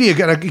Stoveleg Media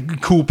got a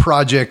cool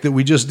project that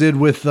we just did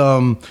with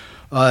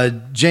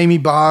Jamie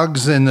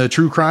Boggs and the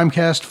True Crime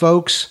Cast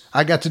folks.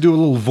 I got to do a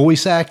little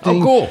voice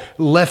acting. Oh, cool.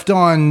 Left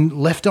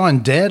on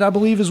Dead, I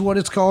believe is what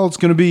it's called. It's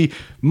going to be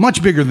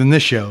much bigger than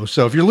this show.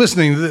 So if you're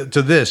listening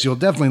to this, you'll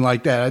definitely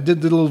like that. I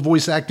did the little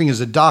voice acting as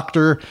a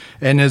doctor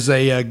and as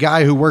a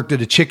guy who worked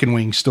at a chicken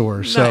wing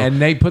store. So and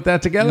Nate put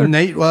that together?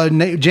 Nate,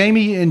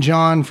 Jamie and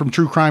John from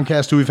True Crime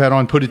Cast, who we've had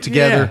on, put it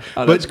together.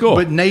 Yeah. That's cool.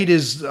 But Nate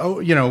is,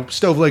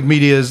 Stoveleg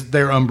Media is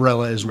their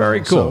umbrella as well.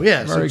 Very cool.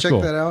 So, so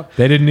check that out.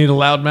 They didn't need a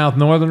loudmouth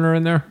northerner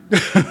in there?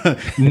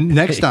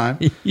 Next time.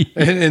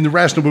 And the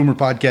Rational Boomer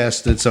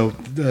podcast. And so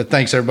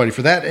thanks everybody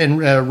for that. And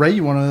Ray,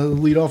 you want to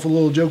lead off a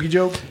little jokey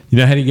joke? You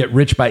know how do you get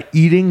rich by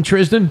eating,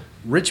 Trizdon?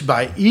 Rich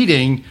by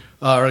eating?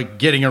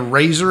 Getting a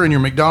razor in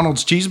your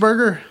McDonald's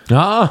cheeseburger?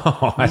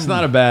 Oh, that's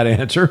not a bad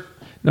answer.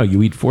 No,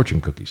 you eat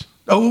fortune cookies.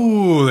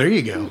 Oh, there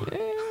you go.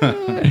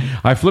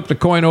 I flipped a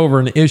coin over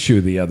an issue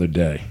the other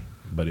day,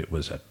 but it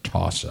was a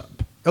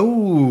toss-up.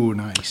 Oh,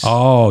 nice.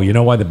 Oh, you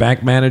know why the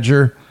bank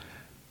manager...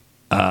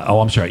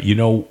 I'm sorry.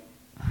 You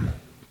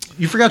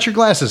forgot your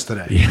glasses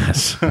today.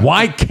 Yes.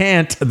 Why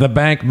can't the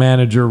bank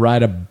manager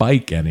ride a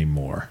bike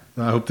anymore?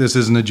 I hope this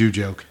isn't a Jew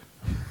joke.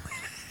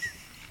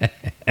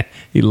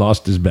 He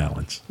lost his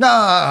balance. Nice.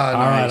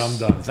 All right, I'm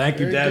done. Thank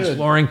you, Dad's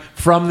Flooring.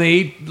 From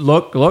the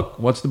look.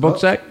 What's the book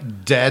say?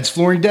 Dad's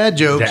Flooring Dad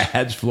Jokes.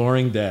 Dad's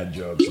Flooring Dad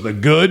Jokes. The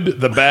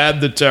good, the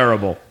bad, the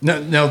terrible.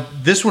 Now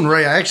this one,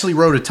 Ray, I actually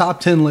wrote a top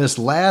 10 list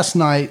last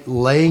night,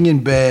 laying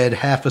in bed,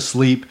 half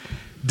asleep.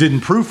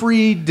 Didn't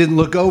proofread, didn't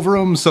look over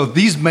them. So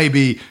these may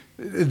be,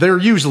 they're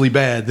usually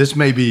bad. This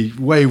may be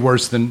way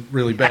worse than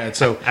really bad.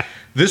 So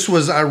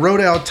I wrote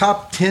out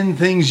top 10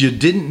 things you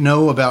didn't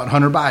know about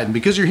Hunter Biden,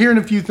 because you're hearing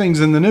a few things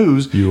in the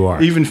news. You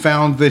are. Even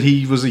found that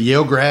he was a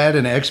Yale grad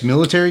and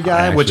ex-military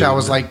guy, which I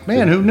was like,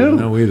 man, who knew? Didn't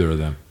know either of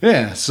them.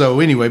 Yeah. So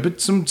anyway,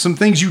 but some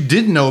things you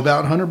didn't know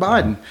about Hunter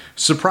Biden.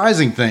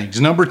 Surprising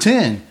things. Number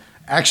 10,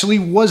 actually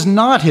was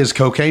not his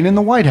cocaine in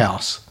the White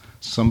House.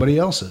 Somebody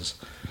else's.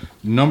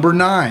 Number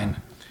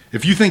 9,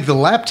 if you think the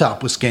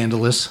laptop was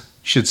scandalous,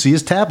 you should see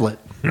his tablet.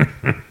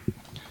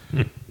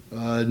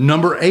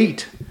 Number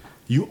 8,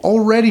 you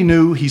already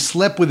knew he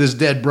slept with his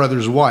dead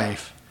brother's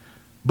wife,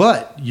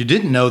 but you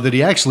didn't know that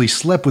he actually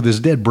slept with his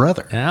dead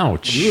brother.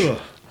 Ouch. Ugh.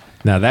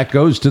 Now that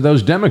goes to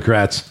those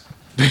Democrats.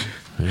 You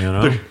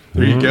know?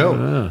 There you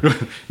go.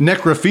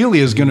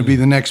 Necrophilia is going to be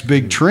the next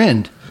big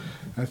trend.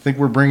 I think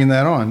we're bringing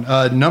that on.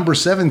 Number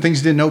 7, things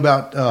you didn't know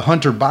about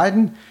Hunter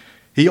Biden.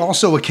 He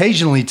also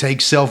occasionally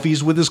takes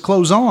selfies with his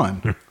clothes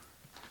on.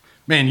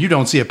 Man, you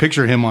don't see a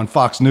picture of him on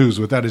Fox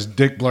News without his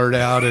dick blurred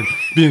out and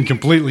being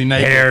completely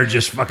naked. Hair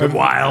just fucking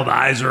wild.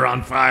 Eyes are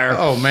on fire.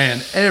 Oh, man,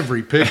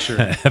 every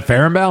picture.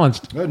 Fair and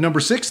balanced.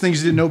 Number 6, things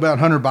you didn't know about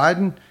Hunter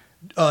Biden.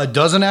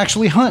 Doesn't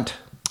actually hunt.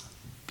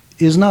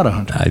 Is not a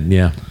hunter.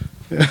 Yeah.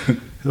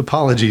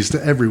 Apologies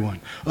to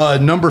everyone.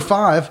 Number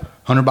 5,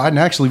 Hunter Biden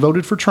actually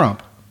voted for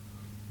Trump.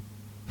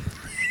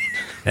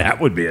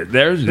 That would be it.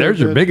 There's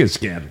your biggest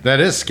scandal.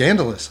 That is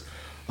scandalous.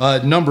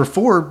 Number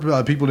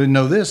 4, people didn't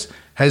know this,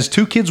 has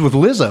 2 kids with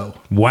Lizzo.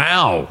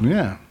 Wow.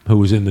 Yeah. Who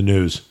was in the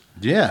news?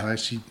 Yeah.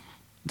 She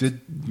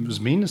was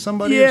mean to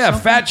somebody? Yeah, or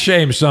something? fat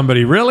shame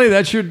somebody. Really?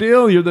 That's your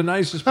deal? You're the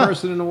nicest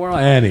person in the world?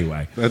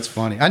 Anyway. That's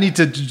funny. I need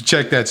to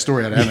check that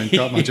story out. I haven't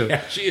caught much of it.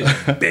 Yeah, she is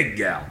a big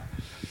gal.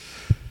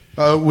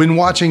 When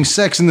watching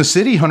Sex in the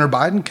City, Hunter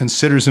Biden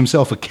considers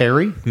himself a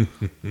Carrie.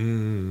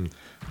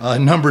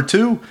 Number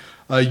 2,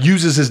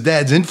 uses his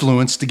dad's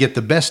influence to get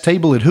the best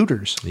table at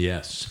Hooters.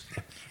 Yes.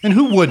 And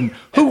who wouldn't?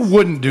 Who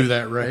wouldn't do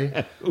that,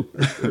 Ray?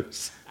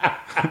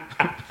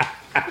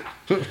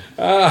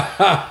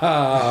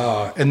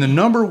 And the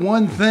number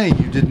 1 thing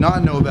you did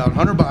not know about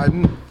Hunter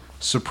Biden,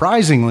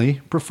 surprisingly,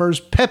 prefers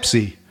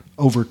Pepsi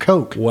over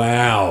Coke.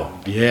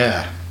 Wow.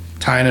 Yeah.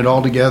 Tying it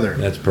all together.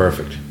 That's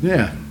perfect.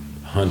 Yeah.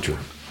 Hunter.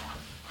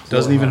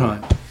 Doesn't even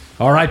hunt.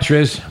 All right,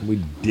 Triz,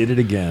 we did it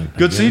again.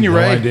 Good seeing you,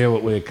 Ray. No idea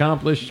what we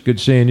accomplished.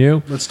 Good seeing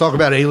you. Let's talk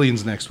about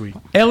aliens next week.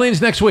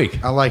 Aliens next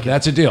week. I like it.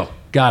 That's a deal.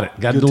 Got it.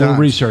 Got Good a little times.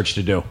 research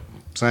to do.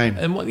 Same.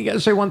 And you got to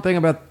say one thing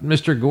about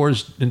Mr.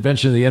 Gore's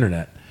invention of the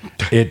internet.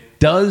 It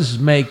does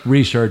make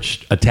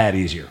research a tad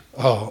easier.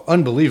 Oh,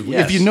 unbelievable.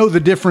 Yes. If you know the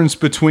difference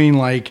between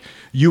like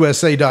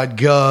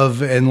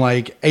USA.gov and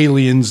like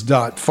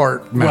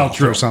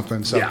aliens.fartmouth or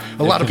something. So Yeah.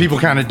 a lot of people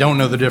kind of don't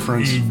know the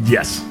difference.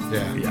 Yes.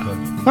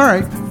 Yeah. All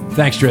right.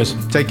 Thanks, Triz.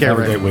 Take care, Have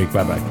a Ray. great week.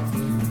 Bye-bye.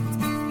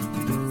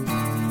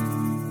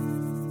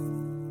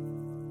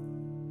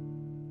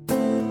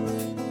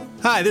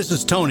 Hi, this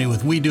is Tony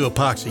with We Do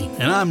Epoxy,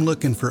 and I'm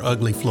looking for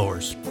ugly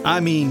floors. I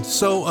mean,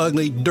 so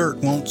ugly, dirt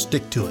won't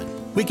stick to it.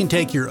 We can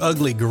take your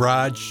ugly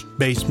garage,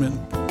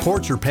 basement,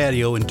 porch, or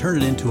patio and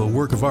turn it into a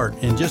work of art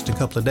in just a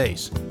couple of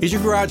days. Is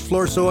your garage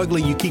floor so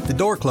ugly you keep the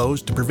door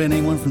closed to prevent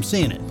anyone from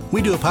seeing it?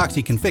 We Do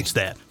Epoxy can fix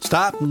that.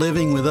 Stop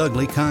living with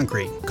ugly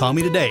concrete. Call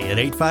me today at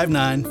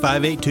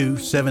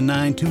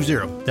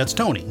 859-582-7920. That's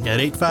Tony at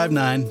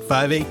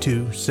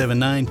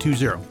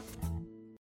 859-582-7920.